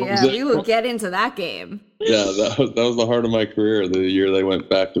gosh, yeah, we will get into that game. Yeah, that was the heart of my career. The year they went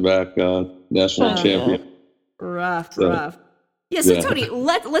back-to-back national champion. Rough. Yeah, so Tony,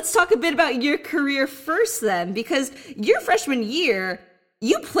 let's talk a bit about your career first then, because your freshman year,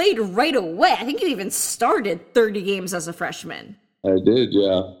 you played right away. I think you even started 30 games as a freshman. I did,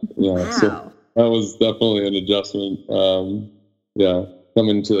 yeah. Wow. So that was definitely an adjustment.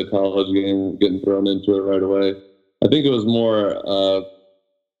 Coming to the college game, getting thrown into it right away. I think it was more, a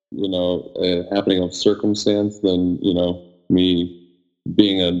happening of circumstance than, me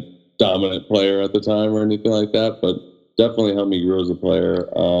being a dominant player at the time or anything like that, but definitely helped me grow as a player.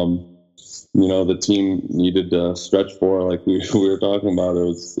 The team needed to stretch for, like we were talking about. It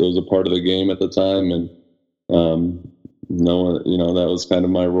was a part of the game at the time, and that was kind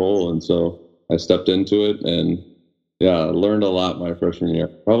of my role, and so I stepped into it, and I learned a lot my freshman year.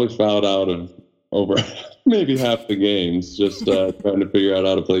 Probably fouled out of over maybe half the games, just trying to figure out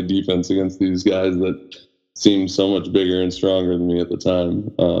how to play defense against these guys that seemed so much bigger and stronger than me at the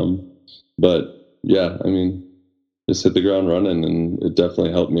time. Just hit the ground running, and it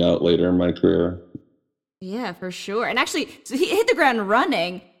definitely helped me out later in my career. Yeah, for sure. And actually, so he hit the ground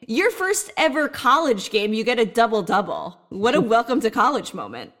running. Your first ever college game, you get a double-double. What a welcome to college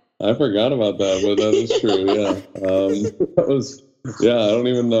moment. I forgot about that, but that is true, I don't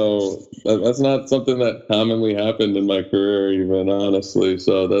even know. That's not something that commonly happened in my career, even, honestly.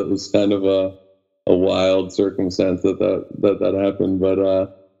 So that was kind of a wild circumstance that happened. But,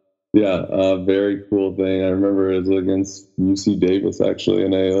 a very cool thing. I remember it was against UC Davis, actually,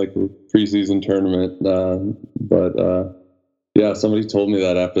 in a preseason tournament. Somebody told me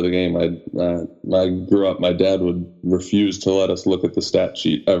that after the game. I grew up, my dad would refuse to let us look at the stat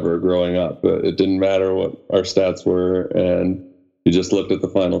sheet ever growing up. But it didn't matter what our stats were, and he just looked at the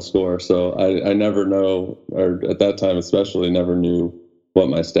final score. So I never know, or at that time especially, never knew what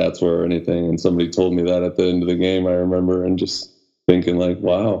my stats were or anything. And somebody told me that at the end of the game, I remember, and just thinking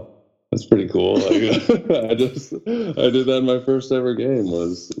wow, that's pretty cool. I did that in my first ever game.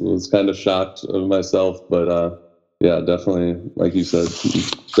 Was kind of shocked of myself, but definitely, like you said,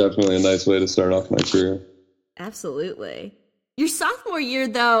 definitely a nice way to start off my career. Absolutely. Your sophomore year,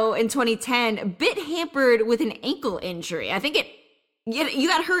 though, in 2010, a bit hampered with an ankle injury. I think you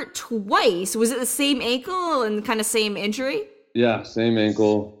got hurt twice. Was it the same ankle and kind of same injury? Yeah, same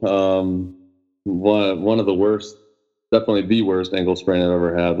ankle. One of the worst. Definitely the worst ankle sprain I've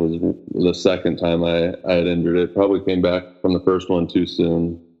ever had was the second time I had injured it. Probably came back from the first one too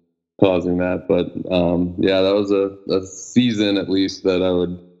soon, causing that. But that was a season at least that I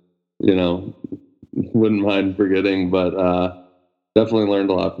wouldn't mind forgetting. But definitely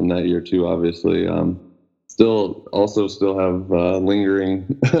learned a lot from that year too. Obviously, still have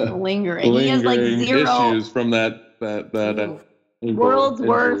lingering He has zero issues from that. World's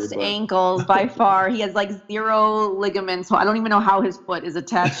worst ankles by far. He has zero ligaments. So I don't even know how his foot is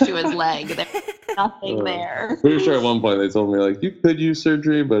attached to his leg. There's nothing there. Pretty sure at one point they told me you could use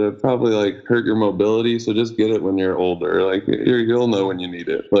surgery, but it probably hurt your mobility. So just get it when you're older. You'll know when you need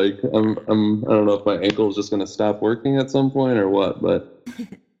it. I don't know if my ankle is just going to stop working at some point or what, but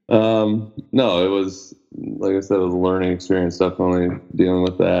no, it was, like I said, it was a learning experience. Definitely dealing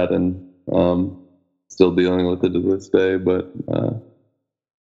with that, and still dealing with it to this day, but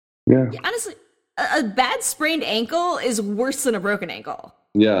honestly, a bad sprained ankle is worse than a broken ankle.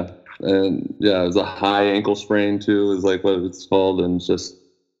 Yeah, and it was a high ankle sprain too, is what it's called, and it's just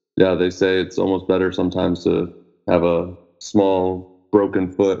they say it's almost better sometimes to have a small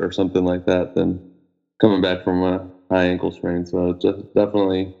broken foot or something like that than coming back from a high ankle sprain. So it just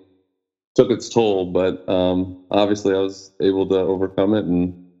definitely took its toll, but obviously I was able to overcome it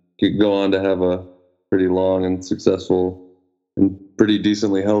and go on to have a pretty long and successful and pretty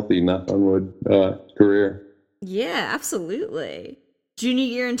decently healthy, knock on wood, career. Yeah, absolutely. Junior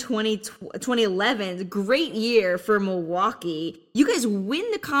year in 2011, great year for Milwaukee. You guys win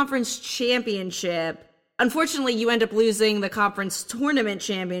the conference championship. unfortunately, you end up losing the conference tournament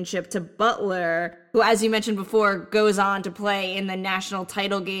championship to Butler, who, as you mentioned before, goes on to play in the national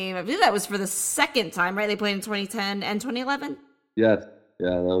title game. I believe that was for the second time, right? They played in 2010 and 2011? Yes. Yeah,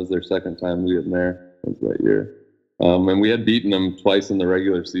 that was their second time getting there. That was that year. And we had beaten them twice in the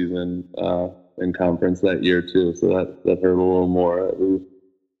regular season in conference that year, too. So that hurt a little more.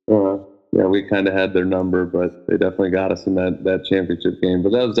 We kind of had their number, but they definitely got us in that championship game.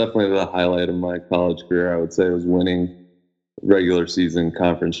 But that was definitely the highlight of my college career. I would say was winning regular season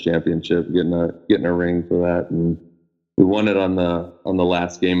conference championship, getting a ring for that, and we won it on the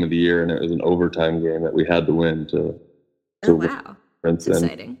last game of the year, and it was an overtime game that we had to win to wow, that's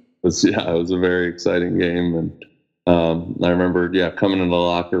exciting. It was a very exciting game, and I remember coming in the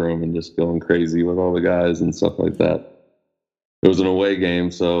locker room and just going crazy with all the guys and stuff like that. It was an away game,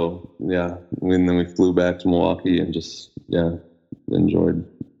 so and then we flew back to Milwaukee and just enjoyed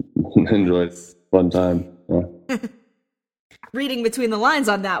fun time. Yeah. Reading between the lines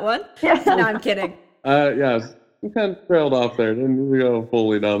on that one. No, I'm kidding. We kind of trailed off there. Didn't go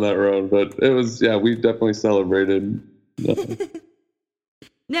fully down that road, but it was we definitely celebrated.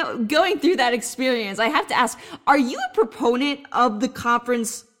 Now, going through that experience, I have to ask: are you a proponent of the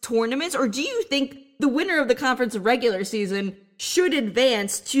conference tournaments, or do you think the winner of the conference regular season should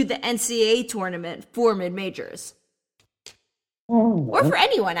advance to the NCAA tournament for mid-majors? Or for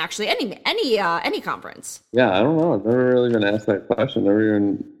anyone, actually, any conference. Yeah, I don't know. I've never really been asked that question. Never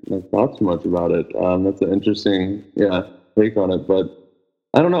even thought too much about it. That's an interesting take on it, but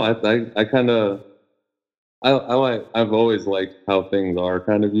I don't know. I kind of I've always liked how things are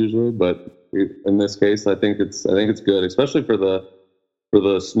kind of usually, but in this case, I think it's good, especially for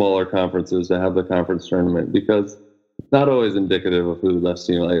the smaller conferences to have the conference tournament, because it's not always indicative of who the best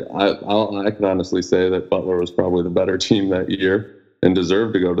team. I can honestly say that Butler was probably the better team that year and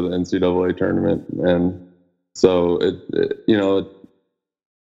deserved to go to the NCAA tournament. And so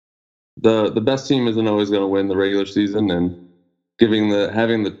the best team isn't always going to win the regular season, and having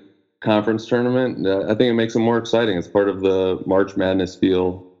the conference tournament, I think it makes it more exciting. It's part of the March Madness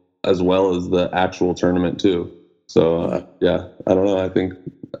feel as well as the actual tournament too. So I don't know. I think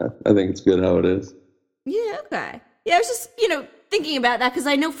it's good how it is. Yeah. Okay. Yeah, I was just, thinking about that because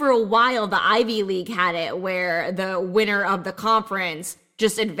I know for a while the Ivy League had it where the winner of the conference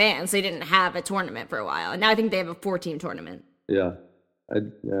just advanced. They didn't have a tournament for a while. And now I think they have a 4-team tournament. Yeah. I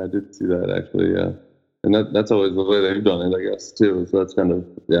did see that actually, yeah. And that's always the way they've done it, I guess, too. So that's kind of,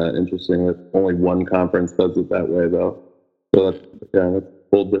 interesting that only one conference does it that way, though. So that's a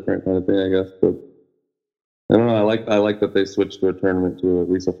whole different kind of thing, I guess. But I don't know. I like that they switched to a tournament to at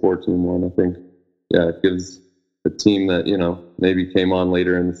least a 4-team one. I think, it gives the team that, maybe came on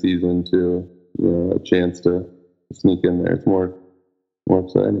later in the season to, a chance to sneak in there. It's more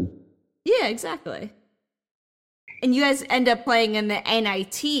exciting. Yeah, exactly. And you guys end up playing in the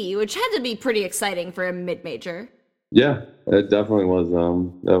NIT, which had to be pretty exciting for a mid-major. Yeah, it definitely was.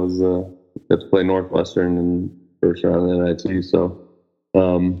 That was got to play Northwestern in first round of the NIT. So,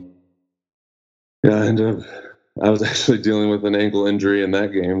 I was actually dealing with an ankle injury in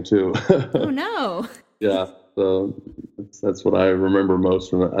that game too. Oh no! Yeah, so that's what I remember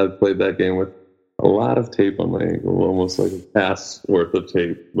most from it. I played that game with a lot of tape on my ankle, almost like a cast's worth of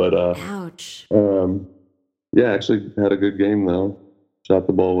tape. But ouch. Actually had a good game though. Shot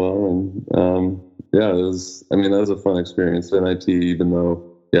the ball well, and it was. I mean, that was a fun experience. NIT, even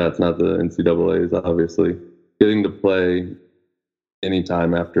though it's not the NCAA's, obviously, getting to play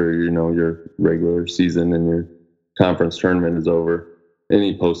anytime after your regular season and your conference tournament is over.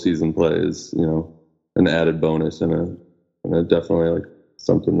 Any postseason play is an added bonus and definitely like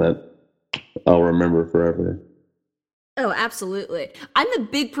something that I'll remember forever. Oh, absolutely. I'm a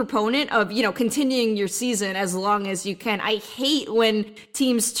big proponent of, continuing your season as long as you can. I hate when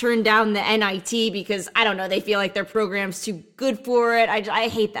teams turn down the NIT because, I don't know, they feel like their program's too good for it. I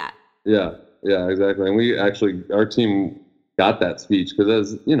hate that. Yeah, exactly. And our team got that speech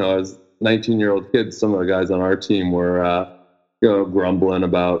because as 19-year-old kids, some of the guys on our team were, grumbling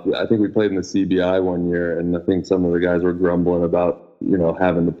about, I think we played in the CBI one year, and I think some of the guys were grumbling about,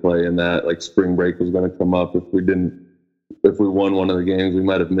 having to play in that, like spring break was going to come up. If we won one of the games, we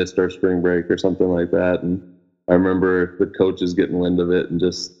might have missed our spring break or something like that. And I remember the coaches getting wind of it and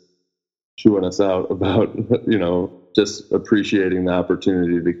just chewing us out about, just appreciating the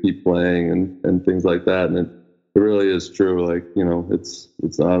opportunity to keep playing and things like that. And it really is true. Like, it's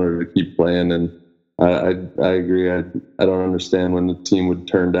an honor to keep playing. And I agree. I don't understand when the team would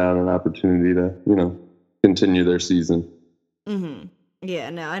turn down an opportunity to, continue their season. Mm-hmm.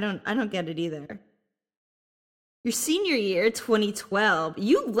 Yeah, no, I don't get it either. Your senior year, 2012,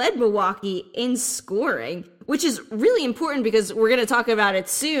 you led Milwaukee in scoring, which is really important because we're going to talk about it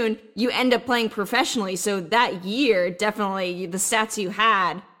soon. You end up playing professionally, so that year, definitely the stats you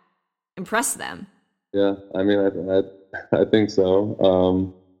had impressed them. Yeah, I mean, I think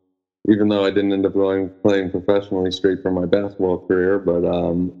so. Even though I didn't end up playing professionally straight from my basketball career, but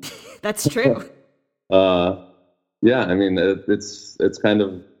that's true. Yeah, I mean, it's kind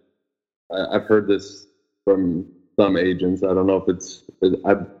of, I've heard this from some agents. I don't know if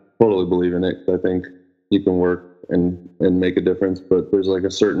I totally believe in it, 'cause I think you can work and make a difference, but there's like a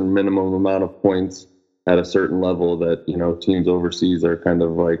certain minimum amount of points at a certain level that, teams overseas are kind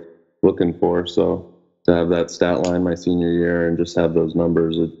of like looking for. So to have that stat line my senior year and just have those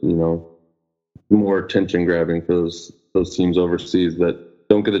numbers, more attention grabbing for those teams overseas that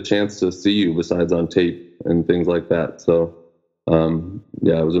don't get a chance to see you besides on tape and things like that. So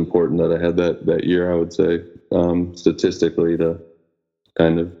yeah, it was important that I had that year, I would say, statistically, to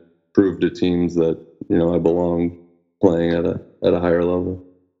kind of prove to teams that, I belong playing at a higher level.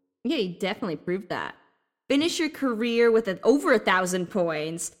 Yeah, you definitely proved that. Finish your career with over 1,000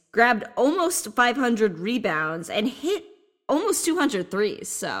 points, grabbed almost 500 rebounds, and hit almost 200 threes.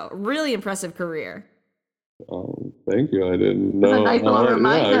 So really impressive career. Thank you. I didn't know. That's a nice little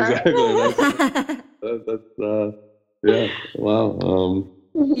reminder. Yeah, exactly. Yeah. Wow.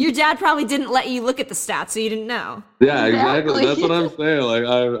 Your dad probably didn't let you look at the stats, so you didn't know. Yeah, exactly. That's what I'm saying. Like,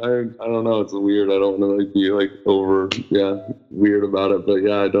 I don't know. It's weird. I don't want to be weird about it. But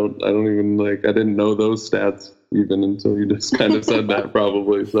yeah, I don't even I didn't know those stats even until you just kind of said that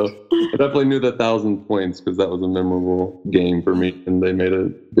probably. So I definitely knew the 1,000 points because that was a memorable game for me, and they made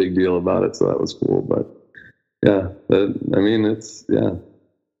a big deal about it. So that was cool. But yeah, it's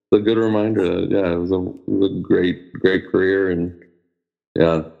a good reminder that, it was a great career, and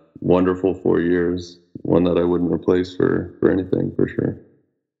yeah, wonderful 4 years. One that I wouldn't replace for anything, for sure.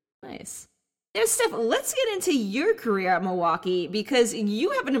 Nice. Now, Steph, let's get into your career at Milwaukee, because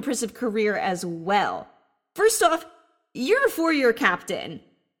you have an impressive career as well. First off, you're a 4-year captain,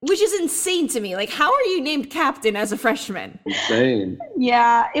 which is insane to me. Like, how are you named captain as a freshman? Insane.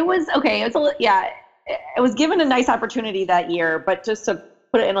 Yeah, it was okay. It was given a nice opportunity that year, but just to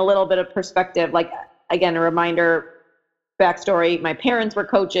put it in a little bit of perspective, like, again, a reminder, backstory, my parents were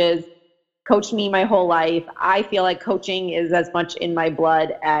coaches, coached me my whole life. I feel like coaching is as much in my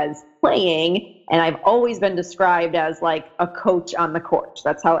blood as playing, and I've always been described as like a coach on the court.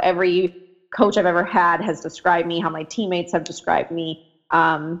 That's how every coach I've ever had has described me, how my teammates have described me.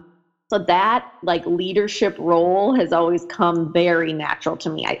 So that like leadership role has always come very natural to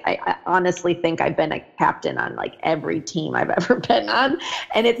me. I honestly think I've been a captain on like every team I've ever been on.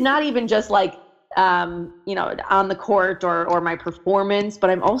 And it's not even just like, on the court or my performance, but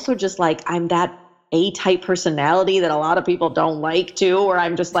I'm also just like, I'm that A-type personality that a lot of people don't like too, or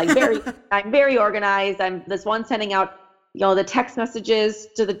I'm just like I'm very organized. I'm this one sending out, the text messages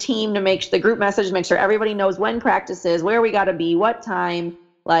to the team to make the group message, make sure everybody knows when practice is, where we got to be, what time,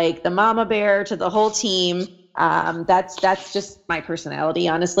 like the mama bear to the whole team. That's just my personality,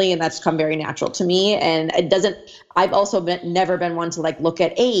 honestly, and that's come very natural to me. And I've also never been one to like look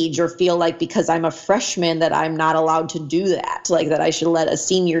at age or feel like because I'm a freshman that I'm not allowed to do that, like that I should let a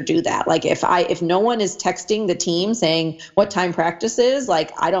senior do that. Like if no one is texting the team saying what time practice is,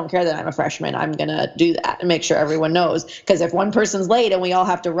 like I don't care that I'm a freshman, I'm going to do that and make sure everyone knows. Because if one person's late and we all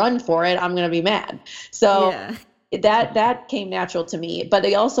have to run for it, I'm going to be mad. So yeah. That came natural to me. But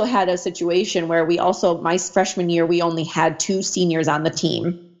they also had a situation where my freshman year, we only had 2 seniors on the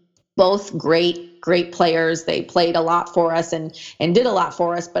team, both great players. They played a lot for us and did a lot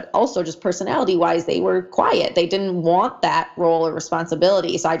for us, but also just personality wise, they were quiet. They didn't want that role or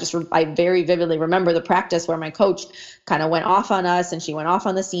responsibility. So I very vividly remember the practice where my coach kind of went off on us and she went off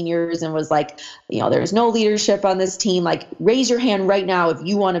on the seniors and was like, there's no leadership on this team. Like, raise your hand right now if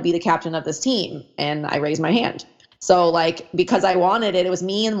you want to be the captain of this team. And I raised my hand. So like, because I wanted it, it was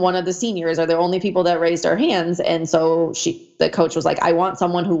me and one of the seniors are the only people that raised our hands. And so the coach was like, I want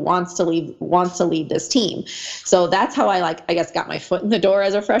someone who wants to lead this team. So that's how I got my foot in the door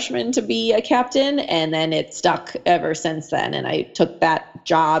as a freshman to be a captain. And then it stuck ever since then. And I took that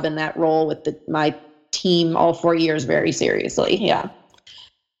job and that role with my team all 4 years very seriously. Yeah.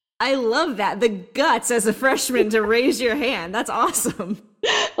 I love that. The guts as a freshman to raise your hand. That's awesome.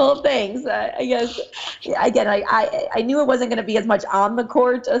 Well, thanks. I guess, again, I knew it wasn't going to be as much on the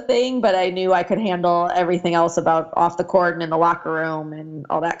court a thing, but I knew I could handle everything else about off the court and in the locker room and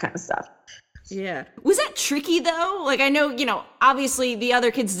all that kind of stuff. Yeah. Was that tricky, though? Like, I know, obviously the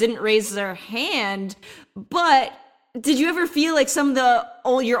other kids didn't raise their hand, but did you ever feel like some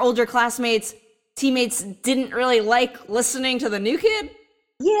of your older classmates teammates didn't really like listening to the new kid?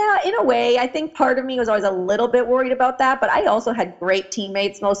 Yeah, in a way. I think part of me was always a little bit worried about that, but I also had great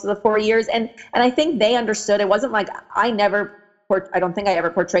teammates most of the 4 years, and I think they understood. It wasn't like I don't think I ever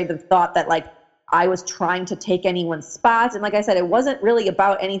portrayed the thought that like I was trying to take anyone's spots. And like I said, it wasn't really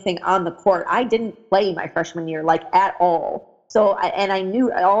about anything on the court. I didn't play my freshman year like at all. So I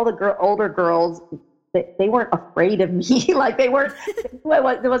knew all the older girls, they weren't afraid of me. Like it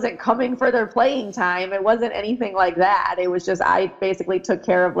wasn't coming for their playing time. It wasn't anything like that. It was just, I basically took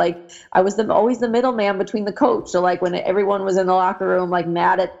care of, like, I was always the middleman between the coach. So like when everyone was in the locker room, like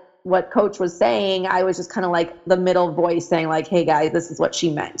mad at what coach was saying, I was just kind of like the middle voice saying like, hey guys, this is what she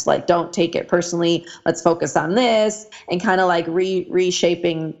meant. Like, don't take it personally. Let's focus on this, and kind of like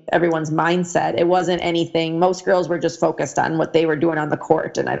reshaping everyone's mindset. It wasn't anything. Most girls were just focused on what they were doing on the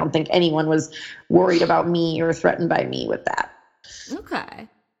court. And I don't think anyone was worried about me or threatened by me with that. Okay.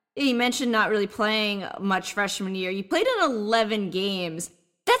 You mentioned not really playing much freshman year. You played in 11 games.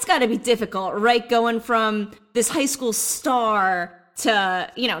 That's got to be difficult, right? Going from this high school star to,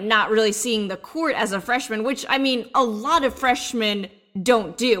 not really seeing the court as a freshman, which, I mean, a lot of freshmen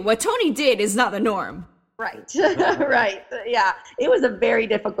don't do. What Toni did is not the norm. Right. Right. Yeah. It was a very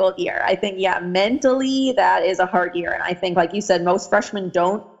difficult year. I think, mentally, that is a hard year. And I think, like you said, most freshmen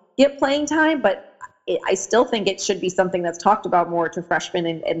don't get playing time, but I still think it should be something that's talked about more to freshmen,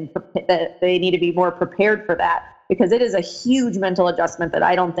 and that they need to be more prepared for that, because it is a huge mental adjustment that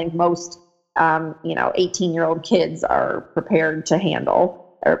I don't think most 18-year-old kids are prepared to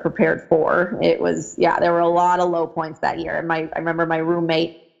handle or prepared for. It was, there were a lot of low points that year. And I remember my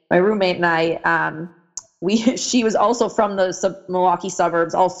roommate and I, she was also from the Milwaukee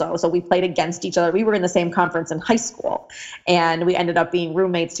suburbs also. So we played against each other. We were in the same conference in high school, and we ended up being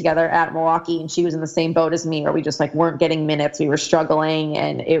roommates together at Milwaukee. And she was in the same boat as me, where we just like weren't getting minutes. We were struggling,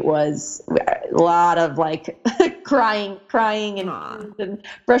 and it was a lot of like crying and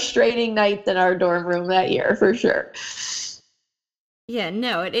frustrating nights in our dorm room that year, for sure. Yeah,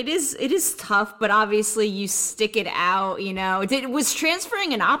 no, it is tough, but obviously you stick it out, Was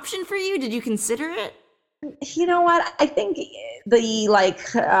transferring an option for you? Did you consider it? You know what? I think the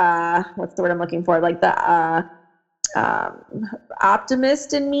what's the word I'm looking for? Like the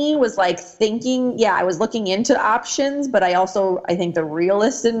optimist in me was like thinking, I was looking into options, but I think the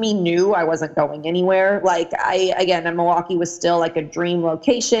realist in me knew I wasn't going anywhere. Like and Milwaukee was still like a dream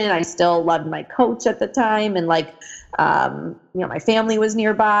location. I still loved my coach at the time, and like, my family was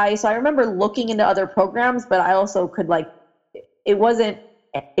nearby. So I remember looking into other programs, but I also could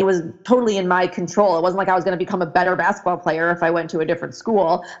it was totally in my control. It wasn't like I was going to become a better basketball player if I went to a different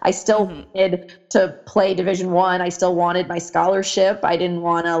school. I still wanted to play Division I. I still wanted my scholarship. I didn't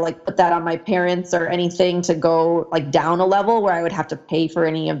want to like put that on my parents or anything to go like down a level where I would have to pay for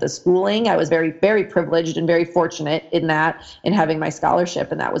any of the schooling. I was very, very privileged and very fortunate in having my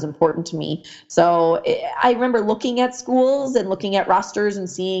scholarship, and that was important to me. So I remember looking at schools and looking at rosters and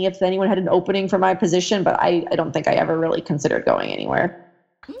seeing if anyone had an opening for my position, but I don't think I ever really considered going anywhere.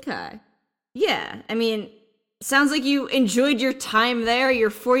 Okay. Yeah. I mean, sounds like you enjoyed your time there. You're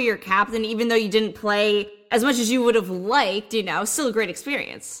 4-year captain, even though you didn't play as much as you would have liked, still a great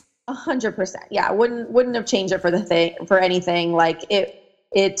experience. 100%. Yeah. Wouldn't have changed it for anything. Like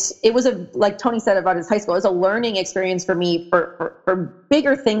it was like Toni said about his high school, it was a learning experience for me for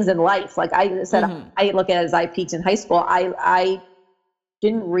bigger things in life. Like I said, I look at it as I peaked in high school. I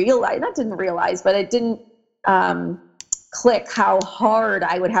didn't realize, but it didn't, click how hard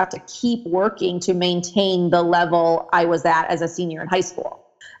I would have to keep working to maintain the level I was at as a senior in high school.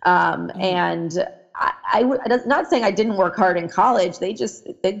 And I'm not saying I didn't work hard in college.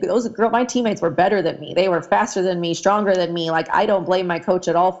 My teammates were better than me. They were faster than me, stronger than me. Like, I don't blame my coach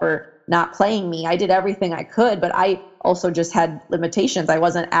at all for not playing me. I did everything I could, but I also just had limitations. I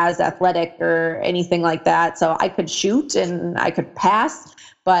wasn't as athletic or anything like that. So I could shoot and I could pass,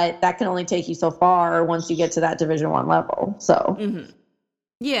 but that can only take you so far once you get to that Division I level. So,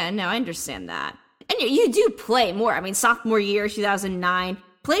 Yeah, no, I understand that. And you do play more. I mean, sophomore year, 2009,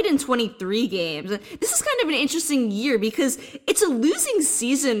 played in 23 games. This is kind of an interesting year because it's a losing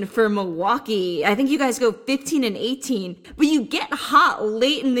season for Milwaukee. I think you guys go 15-18, but you get hot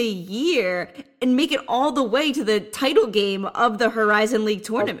late in the year and make it all the way to the title game of the Horizon League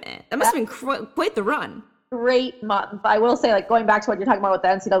tournament. That must have been quite the run. Great month. I will say, like, going back to what you're talking about with the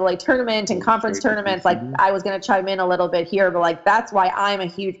NCAA tournament and conference tournaments, like, I was going to chime in a little bit here, but like, that's why I'm a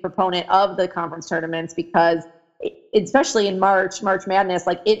huge proponent of the conference tournaments, because especially in March Madness,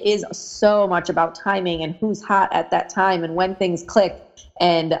 like, it is so much about timing and who's hot at that time and when things click.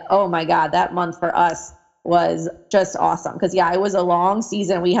 And oh my God, that month for us, was just awesome. Because, yeah, it was a long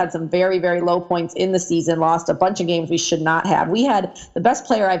season. We had some very, very low points in the season, lost a bunch of games we should not have. We had the best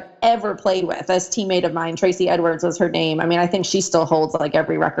player I've ever played with, this teammate of mine, Tracy Edwards was her name. I mean, I think she still holds like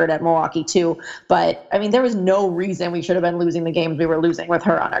every record at Milwaukee too. But, I mean, there was no reason we should have been losing the games we were losing with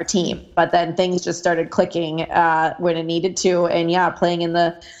her on our team. But then things just started clicking when it needed to. And, yeah, playing in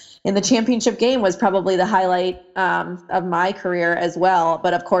the championship game was probably the highlight of my career as well.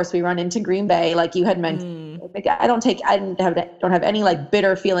 But of course, we run into Green Bay, like you had mentioned. I don't have any like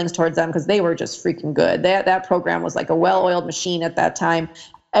bitter feelings towards them because they were just freaking good. That program was like a well-oiled machine at that time.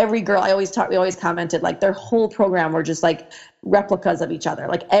 Every girl, we always commented like their whole program were just like replicas of each other.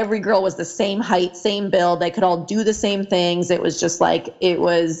 Like every girl was the same height, same build. They could all do the same things. It was just like it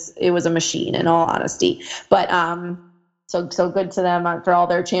was a machine in all honesty. But So good to them for all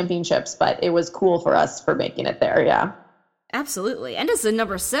their championships, but it was cool for us for making it there, yeah. Absolutely. And it's the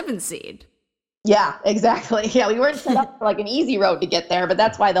number 7 seed. Yeah, exactly. Yeah, we weren't set up for like an easy road to get there, but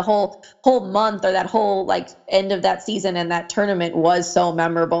that's why the whole month or that whole like end of that season and that tournament was so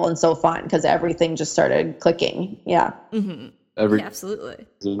memorable and so fun because everything just started clicking. Yeah. Mm-hmm. Yeah, absolutely.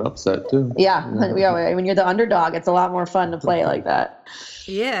 It's an upset too. Yeah, when you're the underdog, it's a lot more fun to play like that.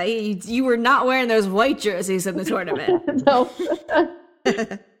 Yeah, you were not wearing those white jerseys in the tournament. No.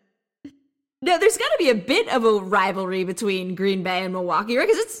 No, there's got to be a bit of a rivalry between Green Bay and Milwaukee, right?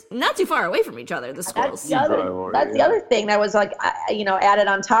 Because it's not too far away from each other, the schools. That's the other thing that was like, added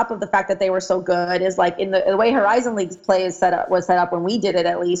on top of the fact that they were so good is like in the way Horizon League's play was set up when we did it,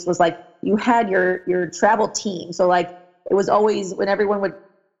 at least, was like you had your travel team. So like it was always when everyone would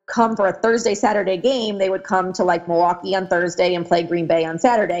come for a Thursday, Saturday game, they would come to like Milwaukee on Thursday and play Green Bay on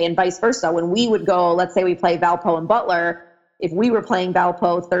Saturday and vice versa. When we would go, let's say we play Valpo and Butler, if we were playing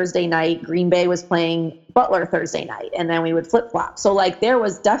Valpo Thursday night, Green Bay was playing Butler Thursday night, and then we would flip-flop. So like there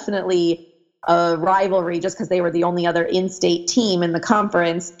was definitely a rivalry just because they were the only other in-state team in the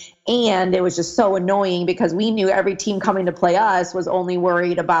conference. And it was just so annoying because we knew every team coming to play us was only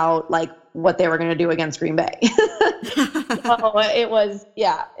worried about like what they were going to do against Green Bay.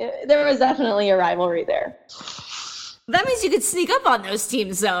 There was definitely a rivalry there. That means you could sneak up on those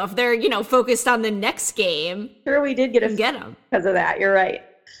teams, though, if they're, focused on the next game. Sure, we did get them because of that. You're right.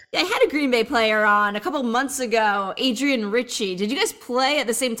 I had a Green Bay player on a couple months ago, Adrienne Ritchie. Did you guys play at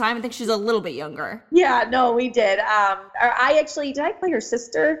the same time? I think she's a little bit younger. Yeah, no, we did. Did I play her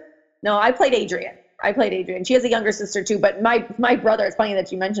sister? No, I played Adrienne. She has a younger sister too, but my brother, it's funny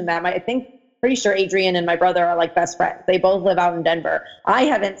that you mentioned that. Pretty sure Adrienne and my brother are like best friends. They both live out in Denver. I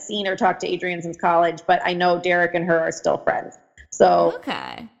haven't seen or talked to Adrienne since college, but I know Derek and her are still friends. So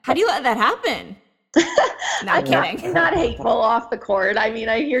okay. How do you let that happen? No, I'm kidding. Not hateful off the court. I mean,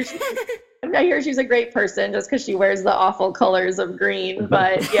 I hear she's a great person just because she wears the awful colors of green,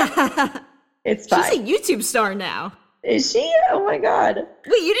 but yeah, it's fine. She's a YouTube star now. Is she? Oh my God.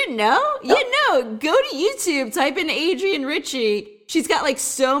 Wait, you didn't know? No. Yeah, no. Go to YouTube, type in Adrienne Ritchie. She's got like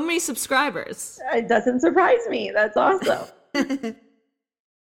so many subscribers. It doesn't surprise me. That's awesome.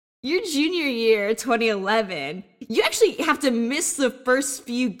 Your junior year, 2011, you actually have to miss the first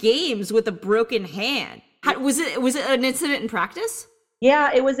few games with a broken hand. Was it an incident in practice?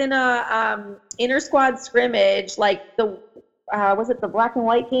 Yeah, it was in a inter-squad scrimmage, like was it the black and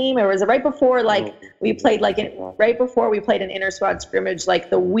white game, or was it right before we played right before we played an inter-squad scrimmage, like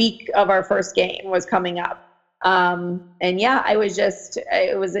the week of our first game was coming up. And yeah, I was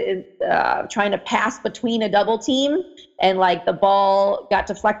trying to pass between a double team, and like the ball got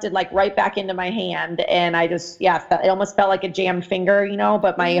deflected like right back into my hand, and I just it almost felt like a jammed finger,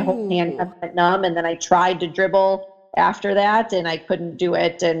 but my whole hand went numb, and then I tried to dribble after that and I couldn't do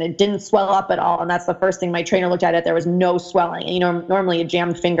it, and it didn't swell up at all, and that's the first thing my trainer looked at. There was no swelling, and normally a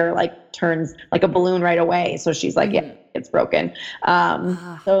jammed finger like turns like a balloon right away, so she's like it's broken.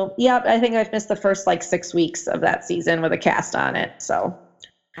 So yeah, I think I've missed the first like 6 weeks of that season with a cast on it. So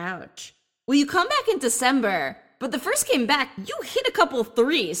ouch. Well, you come back in December, but the first game back you hit a couple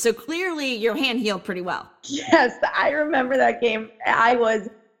threes, so clearly your hand healed pretty well. Yes, I remember that game.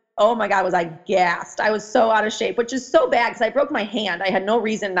 Oh my God, was I gassed. I was so out of shape, which is so bad because I broke my hand. I had no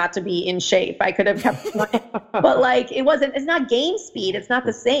reason not to be in shape. I could have kept but like it's not game speed. It's not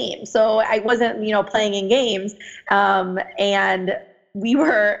the same. So I wasn't, playing in games. And we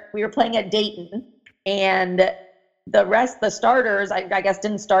were playing at Dayton, and the starters, I guess,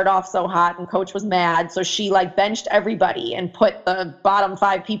 didn't start off so hot, and coach was mad. So she like benched everybody and put the bottom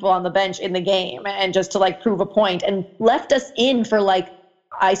 5 people on the bench in the game, and just to like prove a point, and left us in for like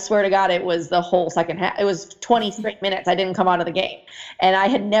I swear to God, it was the whole second half. It was 20 straight minutes. I didn't come out of the game. And I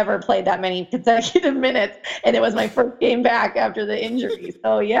had never played that many consecutive minutes. And it was my first game back after the injury.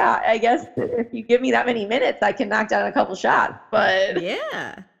 So, yeah, I guess if you give me that many minutes, I can knock down a couple shots. But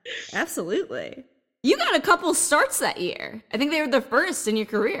yeah, absolutely. You got a couple starts that year. I think they were the first in your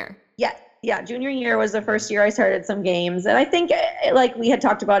career. Yeah. Yeah, junior year was the first year I started some games. And I think, like we had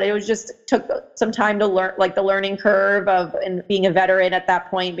talked about, it was just took some time to learn, like the learning curve of and being a veteran at that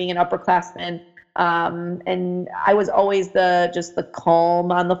point, being an upperclassman. And I was always the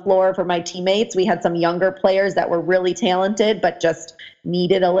calm on the floor for my teammates. We had some younger players that were really talented, but just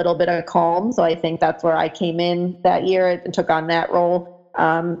needed a little bit of calm. So I think that's where I came in that year and took on that role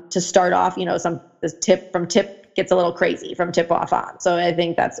to start off, this tip gets a little crazy from tip off on. So I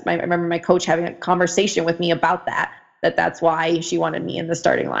think I remember my coach having a conversation with me about that's why she wanted me in the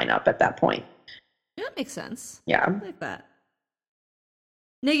starting lineup at that point. Yeah, that makes sense. Yeah. I like that.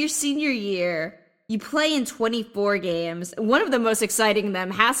 Now, your senior year, you play in 24 games. One of the most exciting of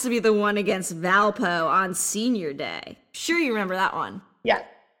them has to be the one against Valpo on senior day. Sure you remember that one. Yeah.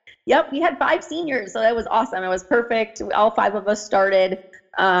 Yep, we had 5 seniors, so that was awesome. It was perfect. All 5 of us started.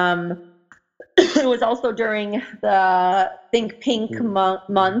 It was also during the Think Pink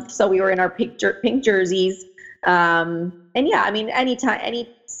month, so we were in our pink jerseys. And yeah, I mean, any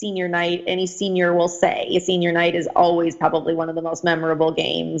senior night, any senior will say a senior night is always probably one of the most memorable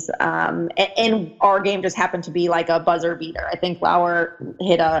games. And our game just happened to be like a buzzer beater. I think Lauer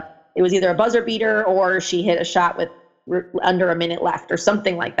it was either a buzzer beater or she hit a shot with under a minute left or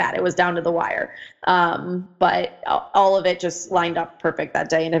something like that. It was down to the wire. But all of it just lined up perfect that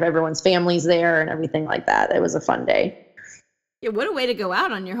day. And if everyone's family's there and everything like that, it was a fun day. Yeah, what a way to go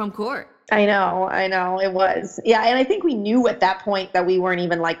out on your home court. I know it was. Yeah, and I think we knew at that point that we weren't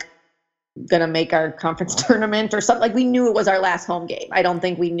even like gonna make our conference tournament or something. Like we knew it was our last home game. I don't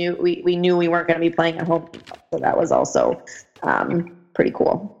think we knew we weren't gonna be playing at home. So that was also pretty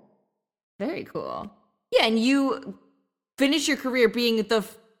cool. Very cool. Yeah, and you finished your career being the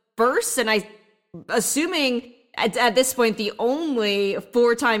first, and I assuming at this point the only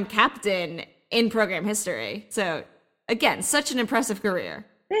 4-time captain in program history. So again, such an impressive career.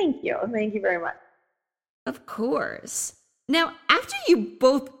 Thank you very much. Of course. Now, after you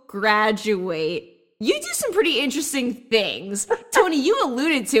both graduate, you do some pretty interesting things. Tony, you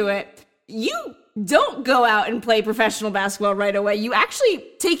alluded to it. You don't go out and play professional basketball right away. You actually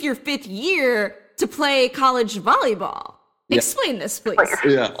take your 5th year to play college volleyball. Yeah. Explain this, please.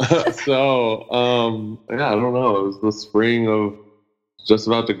 Yeah. So, I don't know. It was the spring of just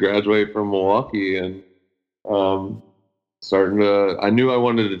about to graduate from Milwaukee and I knew I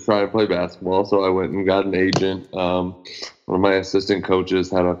wanted to try and play basketball, so I went and got an agent. One of my assistant coaches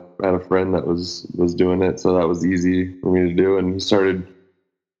had a friend that was doing it, so that was easy for me to do. And he started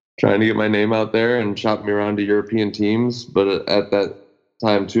trying to get my name out there and shop me around to European teams. But at that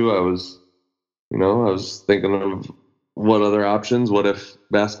time too, I was thinking of what other options. What if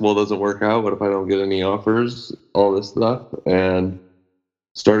basketball doesn't work out? What if I don't get any offers? All this stuff, and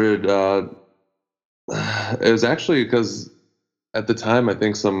started. It was actually because at the time, I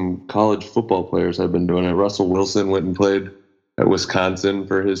think some college football players had been doing it. Russell Wilson went and played at Wisconsin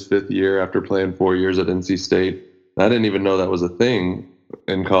for his 5th year after playing 4 years at NC State. I didn't even know that was a thing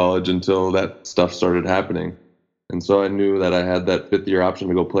in college until that stuff started happening. And so I knew that I had that 5th year option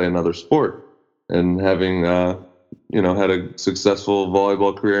to go play another sport. And having, had a successful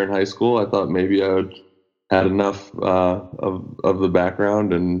volleyball career in high school, I thought maybe I had enough of the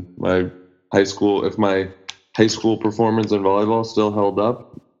background and my high school, if my high school performance in volleyball still held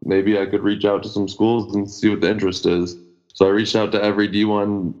up, maybe I could reach out to some schools and see what the interest is. So I reached out to every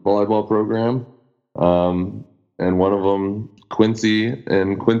D1 volleyball program, and one of them, Quincy,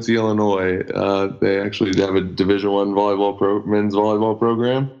 in Quincy, Illinois, they actually have a Division I men's volleyball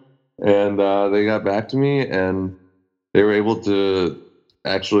program, and they got back to me, and they were able to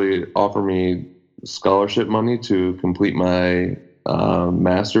actually offer me scholarship money to complete my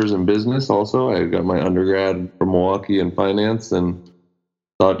master's in business. Also, I got my undergrad from Milwaukee in finance, and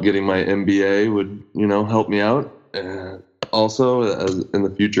thought getting my MBA would, help me out. Also, as in the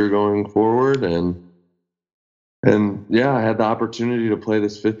future going forward, and yeah, I had the opportunity to play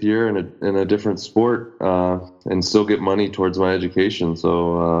this 5th year in a different sport and still get money towards my education.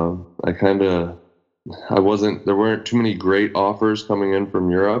 So there weren't too many great offers coming in from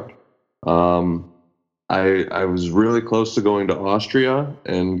Europe. I was really close to going to Austria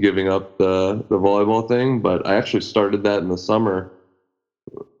and giving up the volleyball thing, but I actually started that in the summer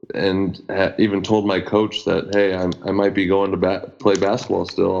and even told my coach that, hey, I might be going to play basketball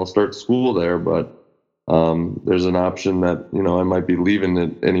still. I'll start school there, but there's an option that, I might be leaving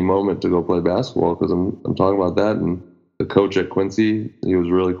at any moment to go play basketball, because I'm talking about that. And the coach at Quincy, he was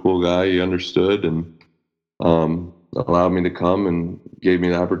a really cool guy. He understood and allowed me to come and gave me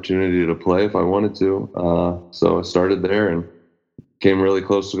the opportunity to play if I wanted to. So I started there and came really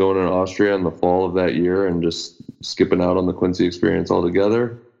close to going to Austria in the fall of that year and just skipping out on the Quincy experience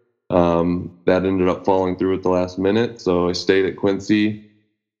altogether. That ended up falling through at the last minute, so I stayed at Quincy.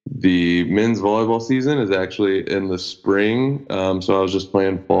 The men's volleyball season is actually in the spring, so I was just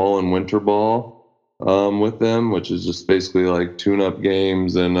playing fall and winter ball with them, which is just basically like tune-up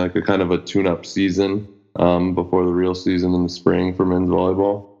games and like a kind of a tune-up season before the real season in the spring for men's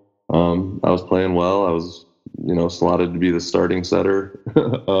volleyball. I was playing well. I was, slotted to be the starting setter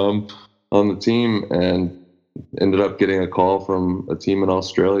on the team, and ended up getting a call from a team in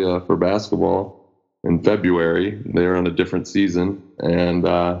Australia for basketball in February. They were on a different season, and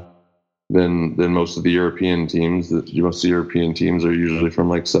than most of the European teams. Most of the European teams are usually from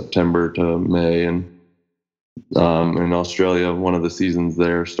like September to May, and in Australia, one of the seasons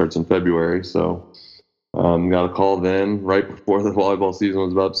there starts in February. So got a call then, right before the volleyball season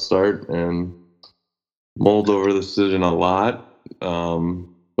was about to start, and mulled over the decision a lot.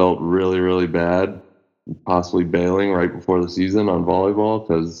 Felt really, really bad, possibly bailing right before the season on volleyball,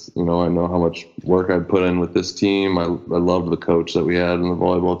 because I know how much work I'd put in with this team. I loved the coach that we had in the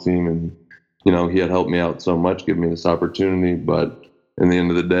volleyball team, and he had helped me out so much, giving me this opportunity. But in the end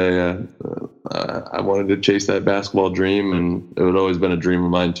of the day, I wanted to chase that basketball dream, and it had always been a dream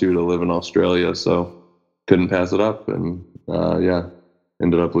of mine too to live in Australia, so couldn't pass it up. And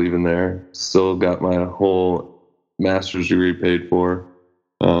ended up leaving there. Still got my whole master's degree paid for,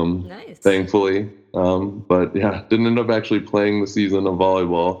 nice. Thankfully. But didn't end up actually playing the season of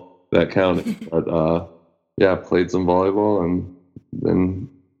volleyball that counted. But played some volleyball and then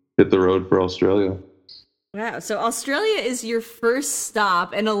hit the road for Australia. Wow. So Australia is your first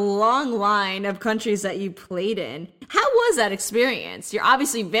stop in a long line of countries that you played in. How was that experience? You're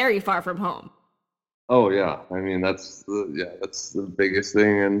obviously very far from home. Oh yeah. I mean, that's the biggest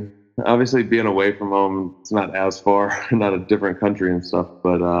thing. And obviously being away from home, it's not as far, not a different country and stuff,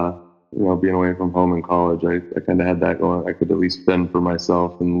 but being away from home in college, I kind of had that going. I could at least fend for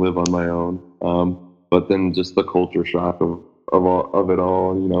myself and live on my own. But then just the culture shock of it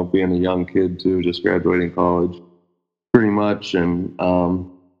all, being a young kid too, just graduating college pretty much. And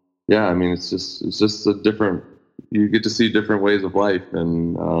I mean, it's just a different, you get to see different ways of life,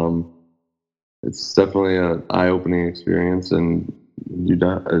 and it's definitely an eye-opening experience. And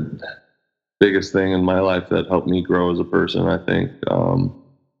biggest thing in my life that helped me grow as a person, I think.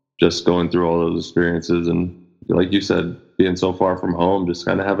 Just going through all those experiences, and like you said, being so far from home, just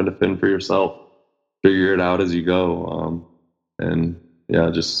kind of having to fend for yourself, figure it out as you go.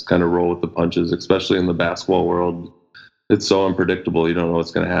 Just kind of roll with the punches, especially in the basketball world. It's so unpredictable. You don't know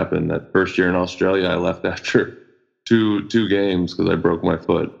what's going to happen. That first year in Australia, I left after two games because I broke my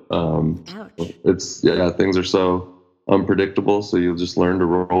foot. Ouch. Things are so unpredictable. So you'll just learn to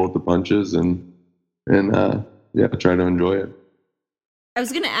roll with the punches and try to enjoy it. I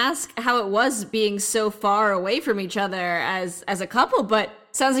was going to ask how it was being so far away from each other as a couple, but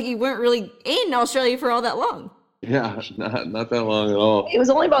sounds like you weren't really in Australia for all that long. Yeah, not that long at all. It was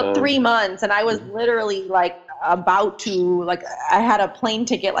only about 3 months, and I was literally about to, I had a plane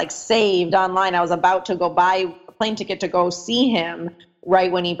ticket saved online. I was about to go buy a plane ticket to go see him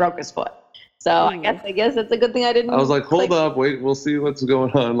right when he broke his foot. So I guess it's a good thing I didn't. I was like, hold up, wait, we'll see what's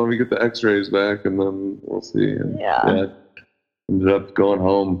going on. Let me get the X-rays back, and then we'll see. And, ended up going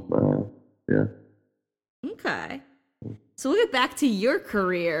home. Okay. So we'll get back to your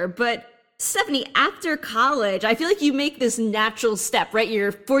career, but Stephanie, after college, I feel like you make this natural step, right?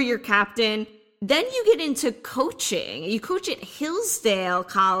 You're four-year captain. Then you get into coaching. You coach at Hillsdale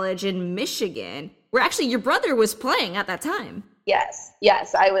College in Michigan, where actually your brother was playing at that time. Yes.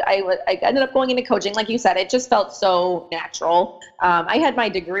 I ended up going into coaching. Like you said, it just felt so natural. I had my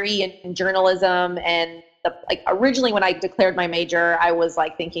degree in journalism, and originally when I declared my major, I was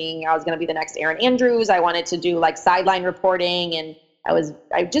thinking I was going to be the next Erin Andrews. I wanted to do sideline reporting, and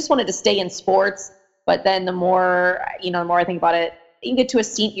I just wanted to stay in sports. But then the more I think about it, you get to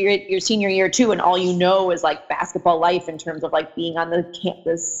your senior year too, and all you know is basketball life in terms of being on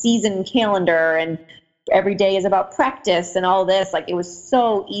the season calendar, and every day is about practice and all this. It was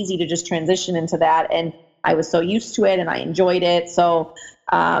so easy to just transition into that, and I was so used to it, and I enjoyed it. So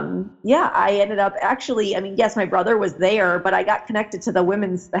I ended up actually, yes, my brother was there, but I got connected to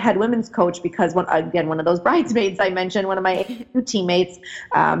the head women's coach because one of those bridesmaids I mentioned, one of my teammates,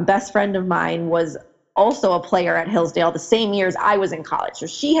 best friend of mine, was also a player at Hillsdale the same year as I was in college. So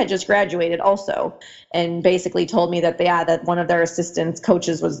she had just graduated also, and basically told me that that one of their assistant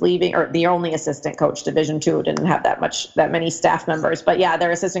coaches was leaving, or the only assistant coach. Division II didn't have that many staff members, but yeah,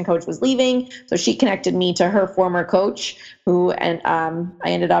 their assistant coach was leaving. So she connected me to her former coach, I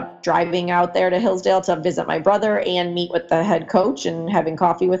ended up driving out there to Hillsdale to visit my brother and meet with the head coach and having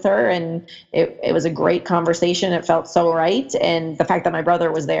coffee with her. And it was a great conversation. It felt so right. And the fact that my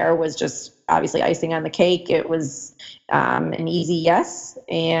brother was there was just obviously icing on the cake. It was an easy yes.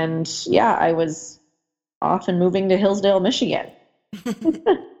 And yeah, I was off and moving to Hillsdale, Michigan.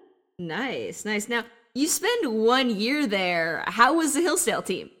 Nice. Now, you spend 1 year there. How was the Hillsdale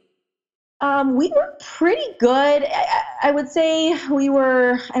team? We were pretty good. I would say I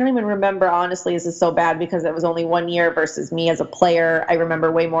don't even remember, honestly. This is so bad because it was only 1 year versus me as a player. I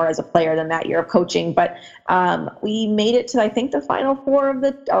remember way more as a player than that year of coaching. But we made it to, I think, the Final Four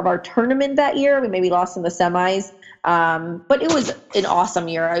of our tournament that year. We maybe lost in the semis. But it was an awesome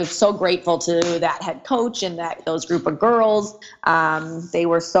year. I was so grateful to that head coach and those group of girls. They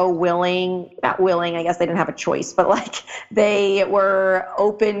were so not willing, I guess they didn't have a choice, but like they were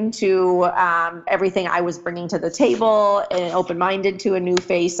open to everything I was bringing to the table and open-minded to a new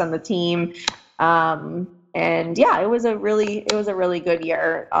face on the team. And yeah, it was a really good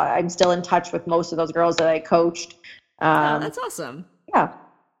year. I'm still in touch with most of those girls that I coached. That's awesome. Yeah.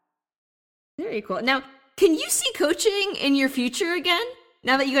 Very cool. Now, can you see coaching in your future again,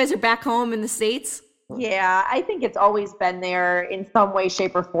 now that you guys are back home in the States? Yeah, I think it's always been there in some way,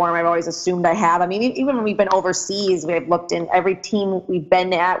 shape, or form. I've always assumed I have. I mean, even when we've been overseas, we've looked in every team we've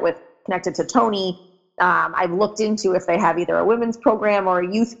been at connected to Tony. I've looked into if they have either a women's program or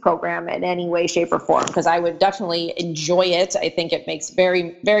a youth program in any way, shape, or form, because I would definitely enjoy it. I think it makes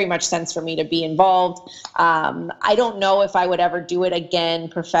very, very much sense for me to be involved. I don't know if I would ever do it again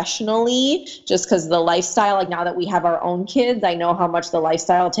professionally, just because the lifestyle, like now that we have our own kids, I know how much the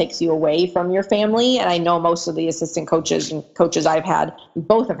lifestyle takes you away from your family. And I know most of the assistant coaches and coaches we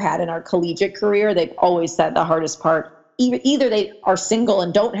both have had in our collegiate career, they've always said the hardest part, either they are single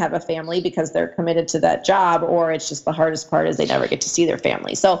and don't have a family because they're committed to that job, or it's just the hardest part is they never get to see their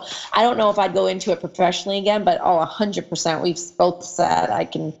family. So I don't know if I'd go into it professionally again, but 100%, we've both said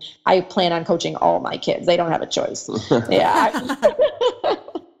I plan on coaching all my kids. They don't have a choice. Yeah.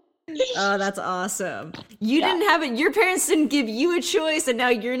 Oh, that's awesome. You didn't have it. Your parents didn't give you a choice, and now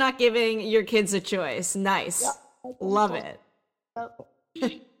you're not giving your kids a choice. Nice. Yeah, love it.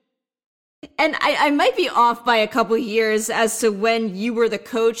 Okay. And I might be off by a couple years as to when you were the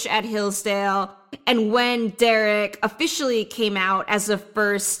coach at Hillsdale and when Derek officially came out as the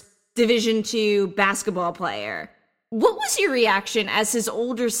first Division II basketball player. What was your reaction as his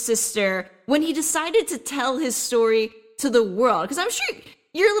older sister when he decided to tell his story to the world? Because I'm sure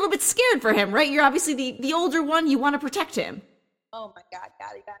you're a little bit scared for him, right? You're obviously the older one. You want to protect him. Oh, my God.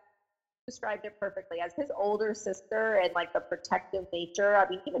 Described it perfectly as his older sister, and like the protective nature. I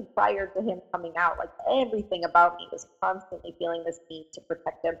mean, even prior to him coming out, like everything about me was constantly feeling this need to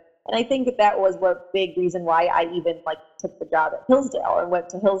protect him. And I think that was what big reason why I even took the job at Hillsdale and went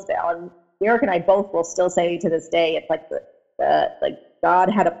to Hillsdale. And Derek and I both will still say to this day, it's like like God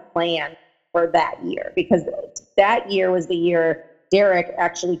had a plan for that year, because that year was the year Derek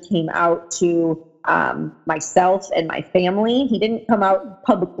actually came out to myself and my family. He didn't come out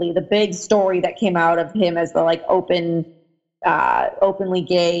publicly. The big story that came out of him as the openly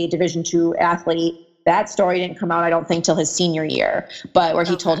gay Division II athlete, that story didn't come out, I don't think, till his senior year, but where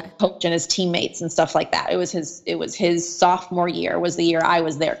he told his coach and his teammates and stuff like that. It was his sophomore year was the year I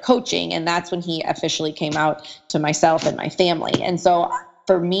was there coaching, and that's when he officially came out to myself and my family. And so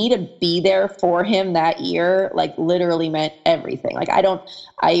for me to be there for him that year, literally meant everything.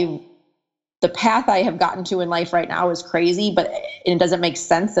 The path I have gotten to in life right now is crazy, but it doesn't make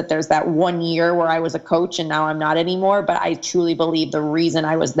sense that there's that 1 year where I was a coach and now I'm not anymore. But I truly believe the reason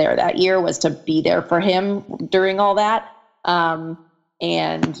I was there that year was to be there for him during all that.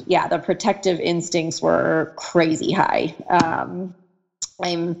 And yeah, the protective instincts were crazy high.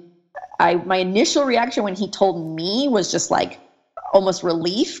 My initial reaction when he told me was just almost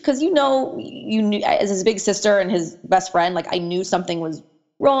relief, because you knew as his big sister and his best friend, I knew something was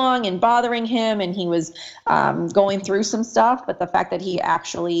wrong and bothering him, and he was going through some stuff. But the fact that he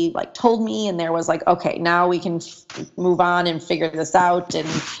actually told me, and there was okay, now we can move on and figure this out and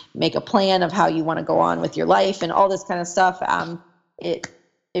make a plan of how you want to go on with your life and all this kind of stuff.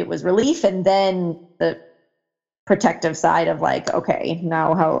 It was relief. And then the protective side of okay,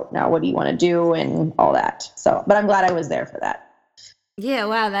 now what do you want to do and all that. So, but I'm glad I was there for that. Yeah,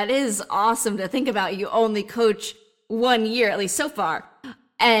 wow, that is awesome to think about. You only coach 1 year, at least so far.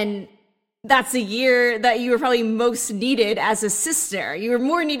 And that's the year that you were probably most needed as a sister. You were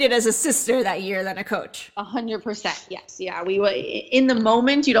more needed as a sister that year than a coach. 100%. Yes. Yeah. We were in the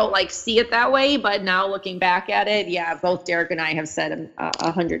moment, you don't like see it that way, but now looking back at it, yeah, both Derek and I have said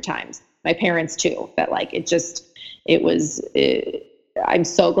 100 times, my parents too, that like, I'm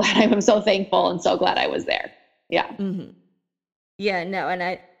so glad, I'm so thankful and so glad I was there. Yeah. Mm-hmm. Yeah, no.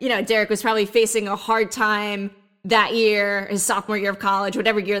 And Derek was probably facing a hard time that year, his sophomore year of college,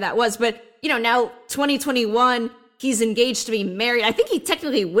 whatever year that was. But, now 2021, he's engaged to be married. I think he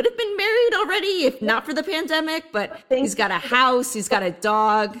technically would have been married already if not for the pandemic, but he's got a house, he's got a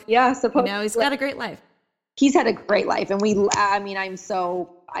dog. Yeah, he's got a great life. He's had a great life. And I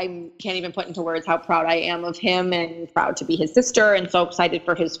can't even put into words how proud I am of him and proud to be his sister and so excited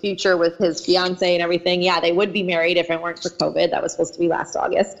for his future with his fiance and everything. Yeah, they would be married if it weren't for COVID. That was supposed to be last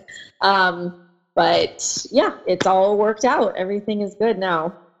August. But yeah, it's all worked out. Everything is good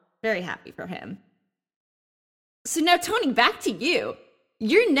now. Very happy for him. So now, Tony, back to you.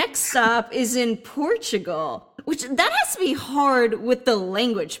 Your next stop is in Portugal, which that has to be hard with the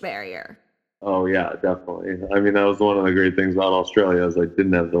language barrier. Oh, yeah, definitely. I mean, that was one of the great things about Australia is I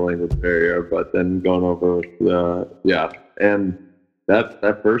didn't have the language barrier, but then going over with, and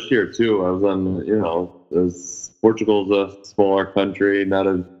that first year, too, I was on, Portugal's a smaller country, not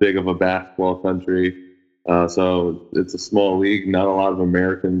as big of a basketball country. So it's a small league. Not a lot of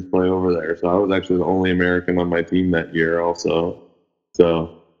Americans play over there. So I was actually the only American on my team that year also.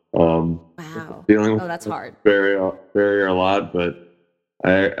 So wow. Dealing with that's hard. Barrier a lot, but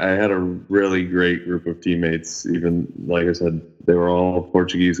I had a really great group of teammates. Even like I said, they were all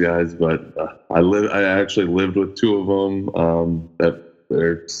Portuguese guys, but I actually lived with two of them that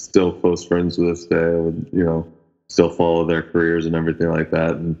they're still close friends to this day. I would, still follow their careers and everything like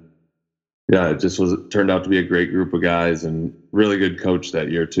that. And yeah, it turned out to be a great group of guys and really good coach that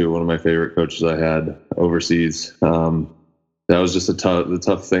year too. One of my favorite coaches I had overseas. That was just the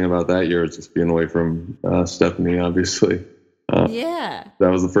tough thing about that year is just being away from Stephanie, obviously. Yeah. That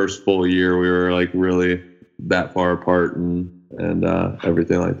was the first full year we were like really that far apart and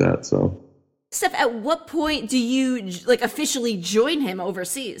everything like that. So, Steph, at what point do you officially join him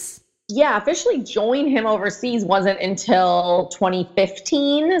overseas? Yeah, officially join him overseas wasn't until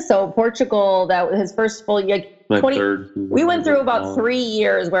 2015. So Portugal, that was his first full year. We went through about 3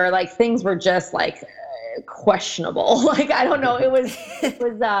 years where things were just questionable. I don't know. It was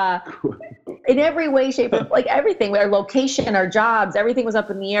in every way, shape, everything. Our location, our jobs, everything was up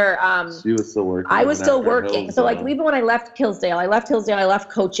in the air. She was still working. I was still working. So even when I left Hillsdale, I left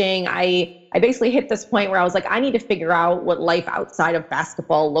coaching. I basically hit this point where I was I need to figure out what life outside of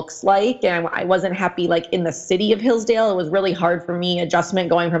basketball looks like. And I wasn't happy in the city of Hillsdale. It was really hard for me, adjustment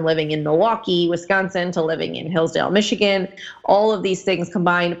going from living in Milwaukee, Wisconsin to living in Hillsdale, Michigan, all of these things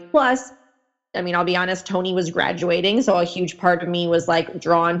combined. Plus, I'll be honest, Tony was graduating. So a huge part of me was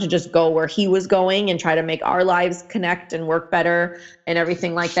drawn to just go where he was going and try to make our lives connect and work better and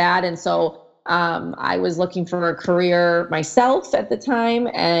everything like that. And so I was looking for a career myself at the time.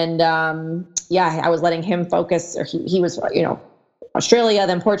 And I was letting him focus. Or he was, Australia,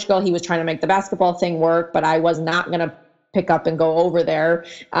 then Portugal. He was trying to make the basketball thing work, but I was not going to pick up and go over there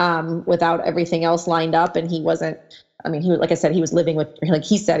without everything else lined up. And he wasn't. He was, like I said, he was living with,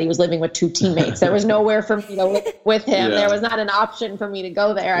 he said, he was living with two teammates. There was nowhere for me to live with him. Yeah. There was not an option for me to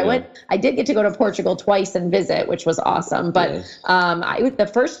go there. Yeah. I did get to go to Portugal twice and visit, which was awesome. But the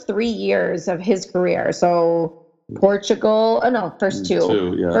first 3 years of his career, so Portugal, first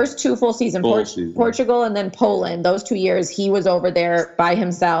two full season, Portugal and then Poland, those 2 years, he was over there by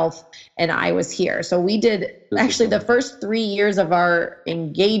himself and I was here. So we did the first 3 years of our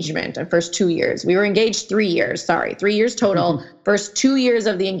engagement, the first 2 years, we were engaged 3 years, 3 years total. Mm-hmm. First 2 years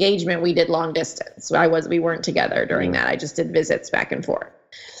of the engagement, we did long distance. We weren't together during that. I just did visits back and forth.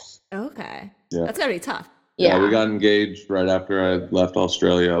 Okay. Yeah. That's gotta be tough. Yeah, we got engaged right after I left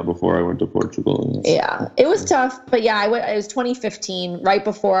Australia before I went to Portugal. Yeah, it was tough. But it was 2015, right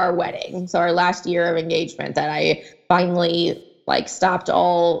before our wedding. So our last year of engagement that I finally stopped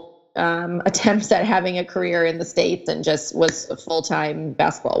all attempts at having a career in the States and just was a full-time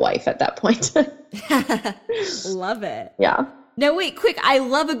basketball wife at that point. Love it. Yeah. Now, wait, quick. I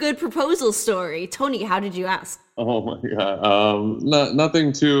love a good proposal story. Tony, how did you ask? Oh my God.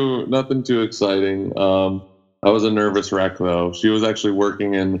 Nothing too exciting. I was a nervous wreck though. She was actually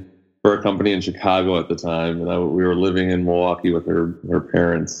working for a company in Chicago at the time, and we were living in Milwaukee with her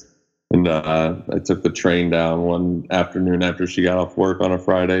parents. And I took the train down one afternoon after she got off work on a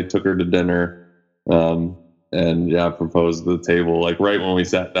Friday, took her to dinner, and proposed at the table right when we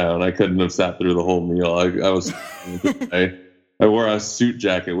sat down. I couldn't have sat through the whole meal. I was I wore a suit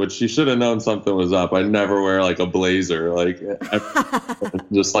jacket, which she should have known something was up. I never wear like a blazer. Like I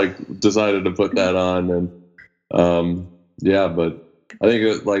just like decided to put that on, and yeah. But I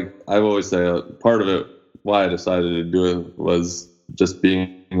think like I've always said, part of it why I decided to do it was just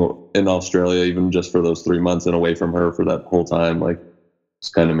being in Australia, even just for those 3 months and away from her for that whole time. Like,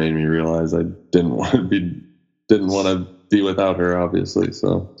 just kind of made me realize I didn't want to be without her, obviously.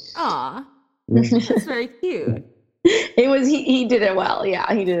 So, aw, that's very cute. It was, he did it well. Yeah,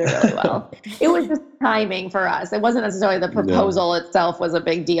 he did it really well. It was just timing for us. It wasn't necessarily the proposal itself was a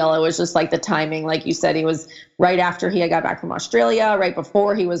big deal. It was just like the timing. Like you said, he was right after he got back from Australia, right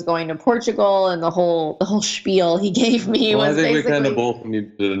before he was going to Portugal, and the whole spiel he gave me was I think basically, we kind of both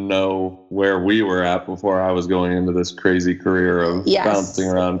needed to know where we were at before I was going into this crazy career of bouncing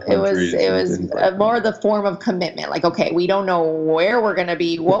around countries. It was more the form of commitment. Like, okay, we don't know where we're going to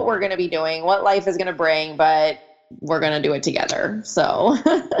be, what we're going to be doing, what life is going to bring, but we're going to do it together. So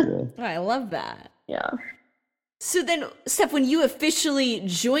Oh, I love that. Yeah. So then, Steph, when you officially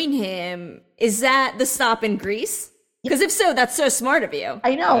join him, is that the stop in Greece? Because if so, that's so smart of you.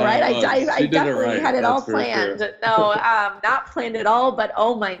 I know, right? I definitely had it all That's for planned. sure. No, not planned at all, but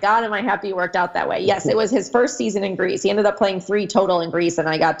oh my God, am I happy it worked out that way. Yes, it was his first season in Greece. He ended up playing 3 total in Greece, and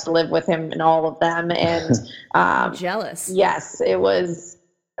I got to live with him in all of them. And I'm jealous. Yes, it was.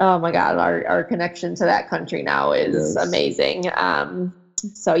 Oh my God, our connection to that country now is amazing.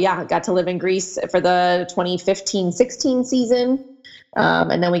 So yeah, I got to live in Greece for the 2015-16 season.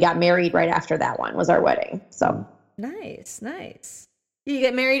 And then we got married right after that one was our wedding. So nice. You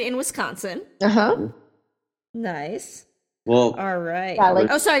get married in Wisconsin. Uh-huh. Nice. Well, all right.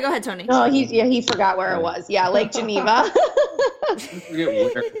 Yeah, sorry, go ahead, Tony. No, he forgot where it was. Yeah, Lake Geneva. I forget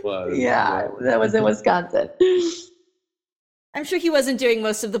where it was. Yeah, that was in Wisconsin. I'm sure he wasn't doing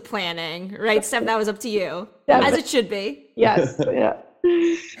most of the planning, right, Steph? That was up to you, as it should be. Yes, yeah.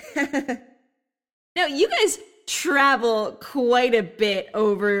 Now, you guys travel quite a bit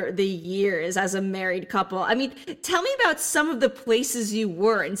over the years as a married couple. I mean, tell me about some of the places you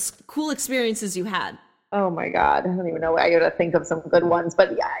were and cool experiences you had. Oh my God, I don't even know. I got to think of some good ones,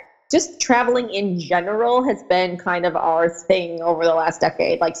 but yeah, just traveling in general has been kind of our thing over the last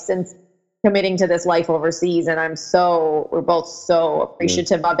decade. Like since committing to this life overseas, and we're both so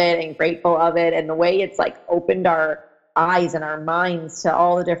appreciative of it and grateful of it, and the way it's like opened our eyes and our minds to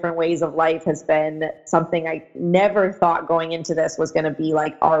all the different ways of life has been something I never thought going into this was going to be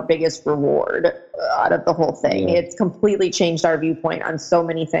like our biggest reward out of the whole thing. It's completely changed our viewpoint on so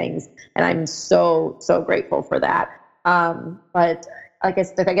many things, and I'm so grateful for that. But I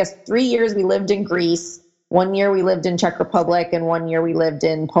guess 3 years we lived in Greece. 1 year we lived in Czech Republic, and 1 year we lived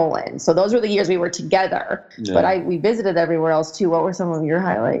in Poland. So those were the years we were together. Yeah. But we visited everywhere else too. What were some of your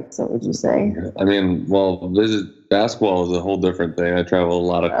highlights? What would you say? I mean, basketball is a whole different thing. I travel a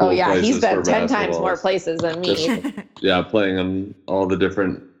lot of cool places. He's been 10 times more places than me. Playing in all the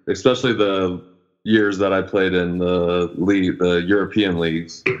different, especially the years that I played in the league, the European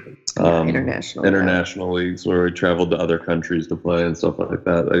leagues, international leagues, where we traveled to other countries to play and stuff like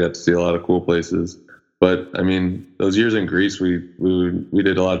that. I got to see a lot of cool places. But I mean, those years in Greece, we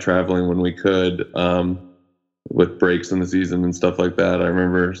did a lot of traveling when we could, with breaks in the season and stuff like that. I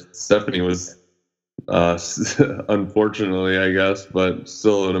remember Stephanie was, unfortunately, I guess, but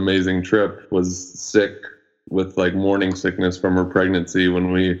still an amazing trip, was sick with like morning sickness from her pregnancy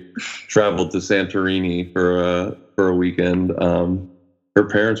when we traveled to Santorini for a weekend. Her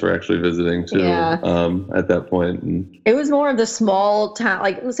parents were actually visiting too at that point. And it was more of the small town,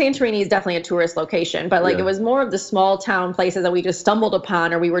 like Santorini is definitely a tourist location, but like it was more of the small town places that we just stumbled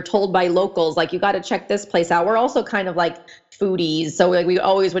upon, or we were told by locals, like, you got to check this place out. We're also kind of like foodies. So like we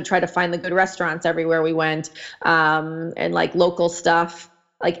always would try to find the good restaurants everywhere we went, and like local stuff.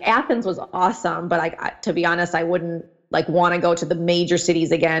 Like Athens was awesome, but to be honest, I wouldn't like want to go to the major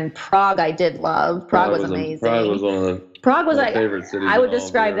cities again. Prague, I did love. Prague was amazing. Prague was one of my favorite cities. I would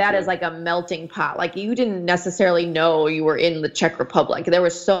describe that as like a melting pot. Like you didn't necessarily know you were in the Czech Republic. There were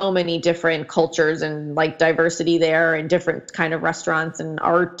so many different cultures and like diversity there, and different kind of restaurants and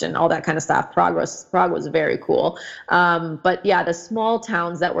art and all that kind of stuff. Prague was very cool. But yeah, the small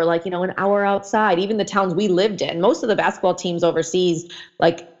towns that were like, an hour outside, even the towns we lived in, most of the basketball teams overseas,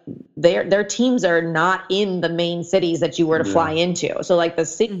 like their teams are not in the main cities that you were to fly into. So like the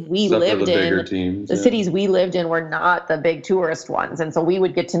city we lived in, cities we lived in were not the big tourist ones. And so we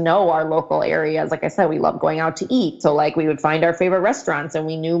would get to know our local areas. Like I said, we love going out to eat. So like we would find our favorite restaurants, and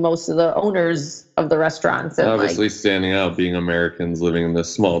we knew most of the owners of the restaurants. And obviously standing out, being Americans living in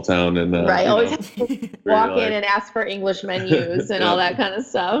this small town, and right, always walk like, in and ask for English menus and all that kind of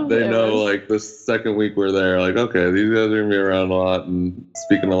stuff. They know like the second week we're there, like, okay, these guys are gonna be around a lot and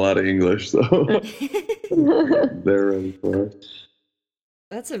speaking a lot of English, so they're ready for it.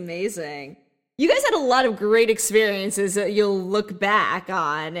 That's amazing. You guys had a lot of great experiences that you'll look back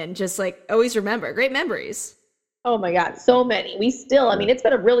on and just like always remember. Great memories. Oh my God, so many. We still, I mean, it's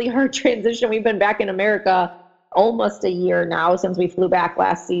been a really hard transition. We've been back in America almost a year now since we flew back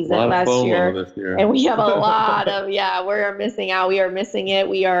last year. This year. And we have a lot of, we're missing out. We are missing it.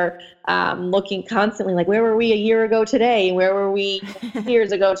 We are looking constantly like, where were we a year ago today? Where were we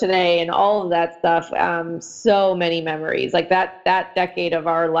years ago today? And all of that stuff. So many memories like that decade of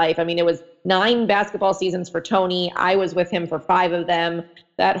our life. I mean, it was 9 basketball seasons for Tony. I was with him for 5 of them.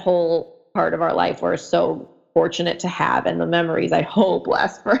 That whole part of our life we're so fortunate to have, and the memories I hope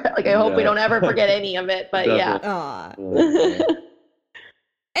last for like I hope we don't ever forget any of it. But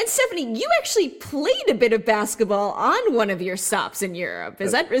And Stephanie, you actually played a bit of basketball on one of your stops in Europe.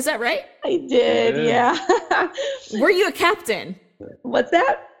 Is that right? I did, yeah. Were you a captain? What's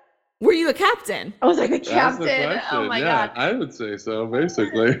that? Were you a captain? I was like a captain. Oh my God. I would say so,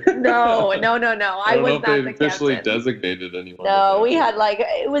 basically. No. I was not the captain. Officially designated anyone. No, we had like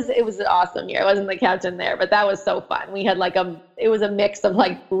it was an awesome year. I wasn't the captain there, but that was so fun. We had like it was a mix of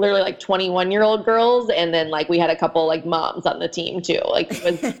like literally like 21-year-old girls, and then like we had a couple like moms on the team too. Like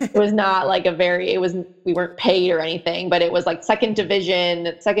it was not like we weren't paid or anything, but it was like second division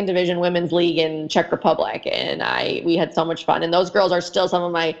women's league in Czech Republic, and we had so much fun. And those girls are still some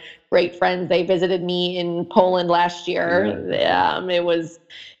of my great friends. They visited me in Poland last year. It was,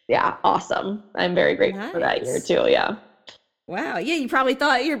 awesome. I'm very grateful for that year too. Yeah. Wow. Yeah. You probably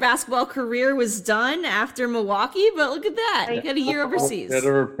thought your basketball career was done after Milwaukee, but look at that. You got a year overseas. Had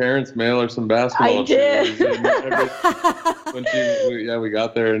her parents mail her some basketball. I did. When we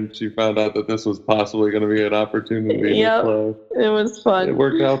got there and she found out that this was possibly going to be an opportunity to play. It was fun. It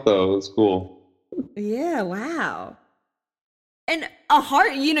worked out though. It was cool. Yeah. Wow. And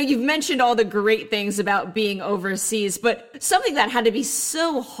you've mentioned all the great things about being overseas, but something that had to be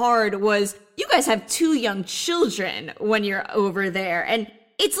so hard was you guys have 2 young children when you're over there. And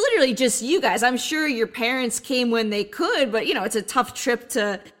it's literally just you guys. I'm sure your parents came when they could, but it's a tough trip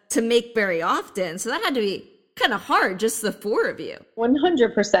to make very often. So that had to be kind of hard, just the 4 of you.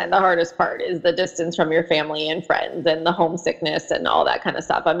 100%. The hardest part is the distance from your family and friends and the homesickness and all that kind of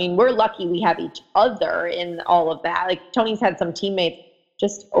stuff. I mean, we're lucky we have each other in all of that. Like Tony's had some teammates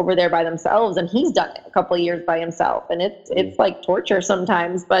just over there by themselves, and he's done it a couple of years by himself, and it's like torture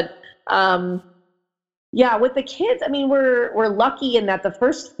sometimes. But with the kids, I mean, we're lucky in that the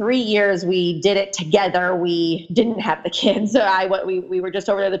first 3 years we did it together, we didn't have the kids. So we were just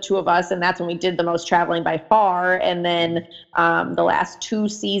over there, the 2 of us, and that's when we did the most traveling by far. And then the last 2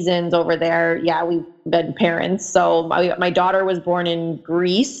 seasons over there, we've been parents. So my daughter was born in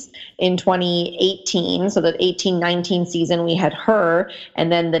Greece in 2018. So the 18-19 season we had her,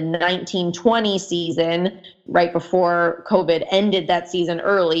 and then the 19-20 season, right before COVID ended that season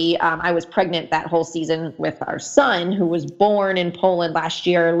early, I was pregnant that whole season with our son, who was born in Poland last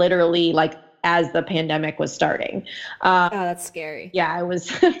year, literally like as the pandemic was starting. That's scary. Yeah, it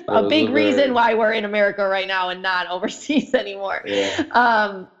was a big reason why we're in America right now and not overseas anymore. Yeah.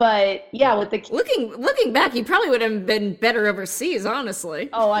 But with the looking back, you probably would have been better overseas, honestly.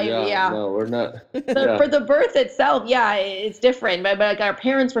 Oh, No, we're not. For the birth itself, it's different. But like our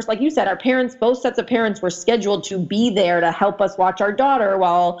parents were, like you said, both sets of parents were scheduled to be there to help us watch our daughter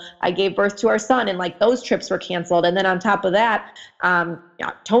while I gave birth to our son, and like those trips were canceled. And then on top of that,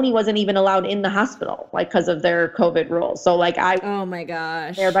 Tony wasn't even allowed in the hospital, like because of their COVID rules. So like oh my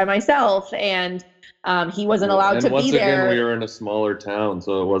gosh, there by myself, and he wasn't allowed to be there. Again, we were in a smaller town,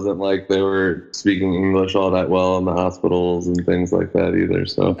 so it wasn't like they were speaking English all that well in the hospitals and things like that either.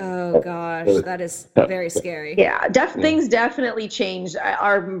 So oh gosh, that is very scary. Yeah, things definitely changed.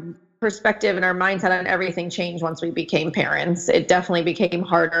 Our perspective and our mindset on everything changed once we became parents. It definitely became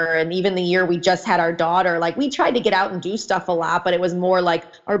harder. And even the year we just had our daughter, like we tried to get out and do stuff a lot, but it was more like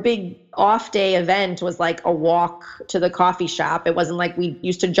our big off day event was like a walk to the coffee shop. It wasn't like we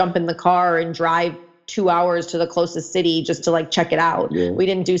used to jump in the car and drive 2 hours to the closest city just to like check it out. Yeah. We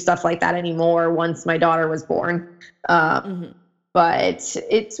didn't do stuff like that anymore once my daughter was born. But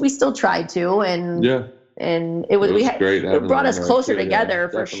we still tried to, and and it brought us closer together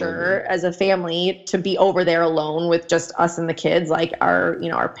for sure as a family to be over there alone with just us and the kids. Like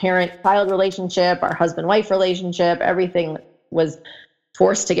our parent-child relationship, our husband-wife relationship, everything was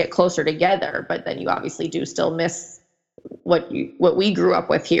forced to get closer together. But then you obviously do still miss what we grew up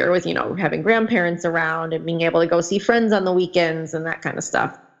with here, with, having grandparents around and being able to go see friends on the weekends and that kind of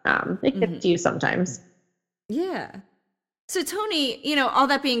stuff. It gets to you sometimes. Yeah. So Tony, all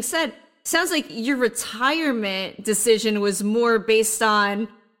that being said, sounds like your retirement decision was more based on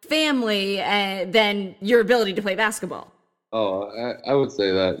family than your ability to play basketball. Oh, I would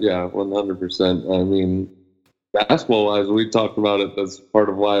say that, yeah, 100%. I mean, basketball-wise, we talked about it. That's part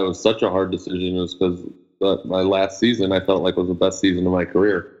of why it was such a hard decision, was because my last season, I felt like was the best season of my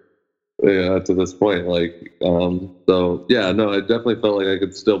career to this point. So, yeah, no, I definitely felt like I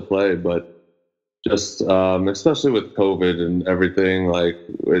could still play, but just especially with COVID and everything,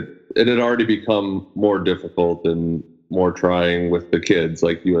 it had already become more difficult and more trying with the kids,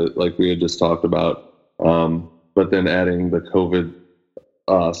 like we had just talked about. But then adding the COVID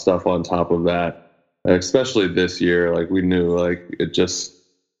stuff on top of that, especially this year, we knew it just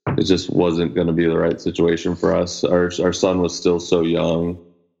wasn't going to be the right situation for us. Our son was still so young.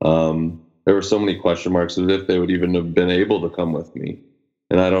 There were so many question marks as if they would even have been able to come with me.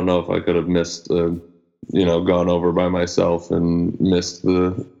 And I don't know if I could have missed, gone over by myself and missed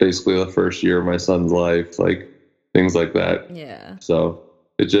basically the first year of my son's life, things like that. Yeah. So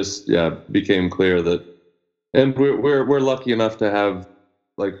it just, became clear that, and we're lucky enough to have,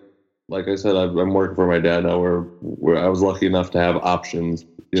 like I said, I'm working for my dad now. Where I was lucky enough to have options,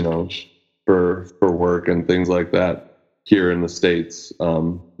 for work and things like that here in the States.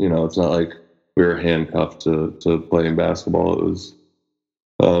 It's not like we were handcuffed to playing basketball. It was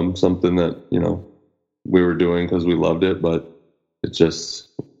something that, we were doing because we loved it, but it just,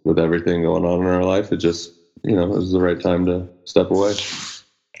 with everything going on in our life, it just, it was the right time to step away.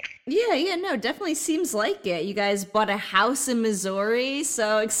 Yeah, no, definitely seems like it. You guys bought a house in Missouri,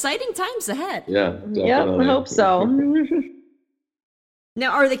 so exciting times ahead. Yeah, definitely. Yep, I hope so.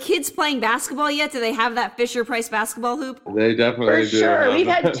 Now, are the kids playing basketball yet? Do they have that Fisher-Price basketball hoop? They definitely do. For do. sure. We've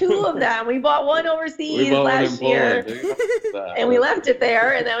had 2 of them. We bought one overseas last year, and we left it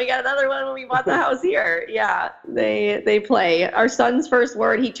there, and then we got another one when we bought the house here. Yeah, they play. Our son's first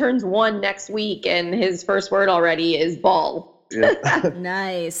word, he turns 1 next week, and his first word already is ball. Yeah.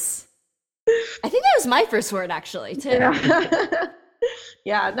 Nice. I think that was my first word, actually, too.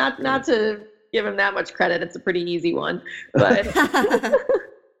 Yeah, not to give him that much credit. It's a pretty easy one, but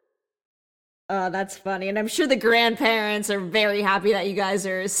oh, that's funny. And I'm sure the grandparents are very happy that you guys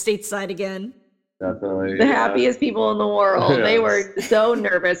are stateside again. Definitely. The happiest people in the world. Yes. They were so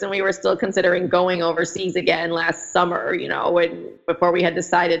nervous, and we were still considering going overseas again last summer, before we had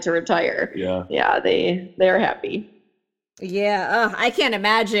decided to retire. Yeah. Yeah, they're happy. Yeah, I can't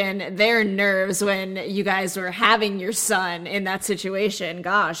imagine their nerves when you guys were having your son in that situation.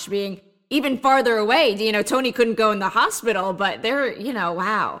 Gosh, being even farther away, Tony couldn't go in the hospital, but they're,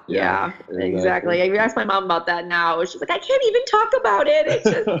 wow. Yeah, exactly. I asked my mom about that now. She's like, I can't even talk about it. It's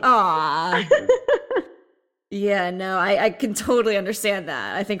just, aw. Yeah, no, I can totally understand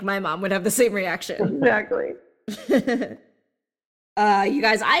that. I think my mom would have the same reaction. Exactly. You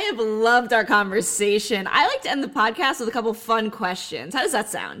guys, I have loved our conversation. I like to end the podcast with a couple fun questions. How does that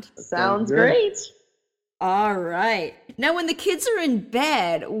sound? Sounds great. All right. Now, when the kids are in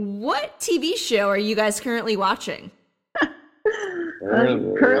bed, what TV show are you guys currently watching?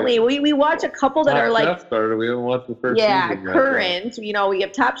 Currently, we watch a couple that are Chef started. We haven't watched the first season yet. Current. We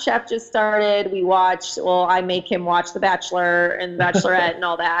have Top Chef just started. We watch. Well, I make him watch The Bachelor and Bachelorette and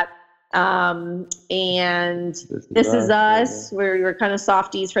all that. And This Is Us. We're kind of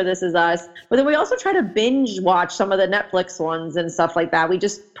softies for This Is Us. But then we also try to binge watch some of the Netflix ones and stuff like that. We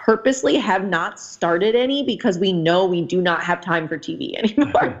just purposely have not started any because we know we do not have time for TV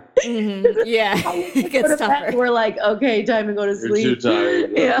anymore. Mm-hmm. Yeah, it gets tougher. We're like, okay, time to go to sleep. You're too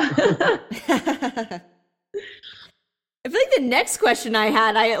tired. Yeah. I feel like the next question I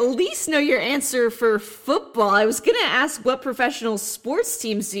had, I at least know your answer for football. I was going to ask, what professional sports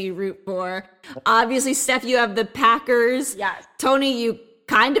teams do you root for? Obviously, Steph, you have the Packers. Yes. Tony, you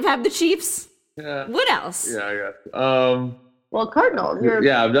kind of have the Chiefs. Yeah. What else? Yeah, I guess. Well, Cardinals.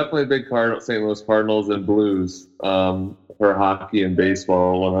 Yeah, I'm definitely a big St. Louis Cardinals and Blues for hockey and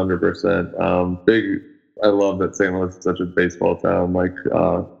baseball, 100%. I love that St. Louis is such a baseball town.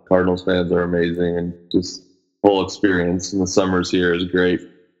 Cardinals fans are amazing, and just whole experience in the summers here is great.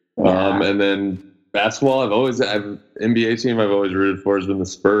 Yeah. And then basketball, NBA team I've always rooted for has been the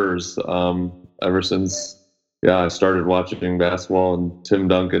Spurs. Ever since I started watching basketball, and Tim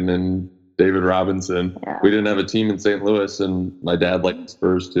Duncan and David Robinson. Yeah. We didn't have a team in St. Louis, and my dad liked the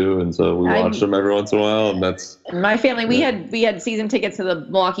Spurs too, and so we watched them every once in a while. And that's in my family. We had season tickets to the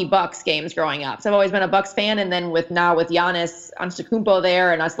Milwaukee Bucks games growing up. So I've always been a Bucks fan, and then with Giannis Antetokounmpo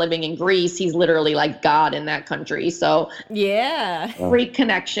there, and us living in Greece, he's literally like God in that country. So yeah, great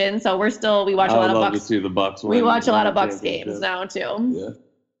connection. So we watch a lot of Bucks. To see the Bucks. We watch a lot of Bucks games now too. Yeah.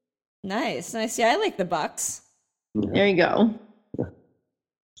 Nice. Yeah, I like the Bucks. There you go.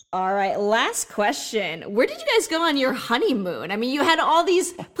 All right, last question. Where did you guys go on your honeymoon? I mean, you had all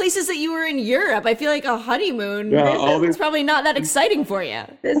these places that you were in Europe. I feel like a honeymoon is probably not that exciting for you.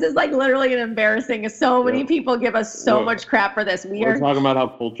 This is like literally an embarrassing. So many people give us so much crap for this. We're talking about how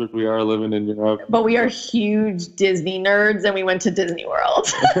cultured we are living in Europe. But we are huge Disney nerds, and we went to Disney World.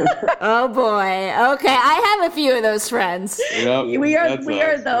 Oh, boy. Okay, I have a few of those friends. Yep, we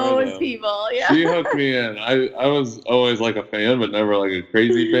are those people. Yeah. She hooked me in. I was always like a fan, but never like a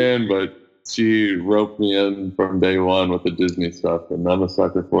crazy fan. But she roped me in from day one with the Disney stuff, and I'm a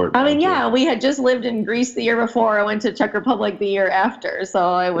sucker for it. I mean, we had just lived in Greece the year before. I went to Czech Republic the year after,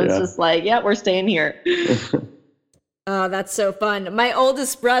 so I was just like, we're staying here. Oh, that's so fun. My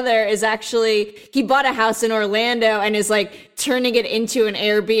oldest brother he bought a house in Orlando and is like turning it into an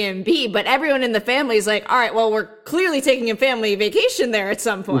Airbnb, but everyone in the family is like, all right, well, we're clearly taking a family vacation there at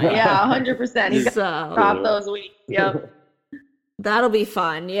some point. Yeah, 100%. He's got to stop those weeks. Yep. That'll be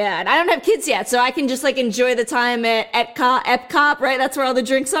fun, yeah. And I don't have kids yet, so I can just like enjoy the time at Epcot, right? That's where all the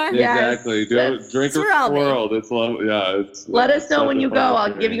drinks are. Yeah, exactly. Drink of the world. It's Let us know when you go.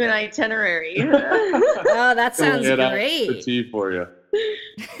 I'll give you an itinerary. Oh, that sounds great. The tea for you.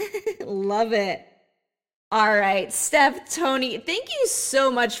 Love it. All right, Steph, Tony, thank you so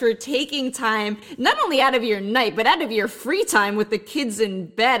much for taking time, not only out of your night, but out of your free time with the kids in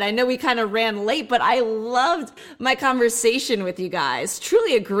bed. I know we kind of ran late, but I loved my conversation with you guys.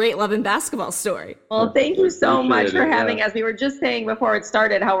 Truly a great love and basketball story. Well, thank you so much for having us. We were just saying before it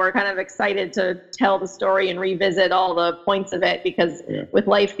started how we're kind of excited to tell the story and revisit all the points of it, because with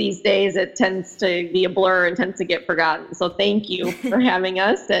life these days, it tends to be a blur and tends to get forgotten. So thank you for having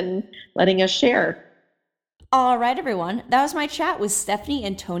us and letting us share. All right, everyone. That was my chat with Stephanie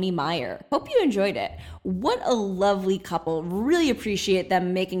and Tony Meyer. Hope you enjoyed it. What a lovely couple. Really appreciate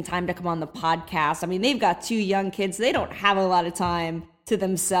them making time to come on the podcast. I mean, they've got 2 young kids. They don't have a lot of time to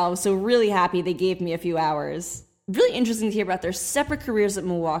themselves, so really happy they gave me a few hours. Really interesting to hear about their separate careers at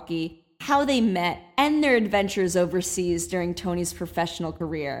Milwaukee, how they met, and their adventures overseas during Tony's professional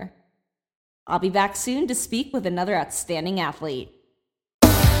career. I'll be back soon to speak with another outstanding athlete.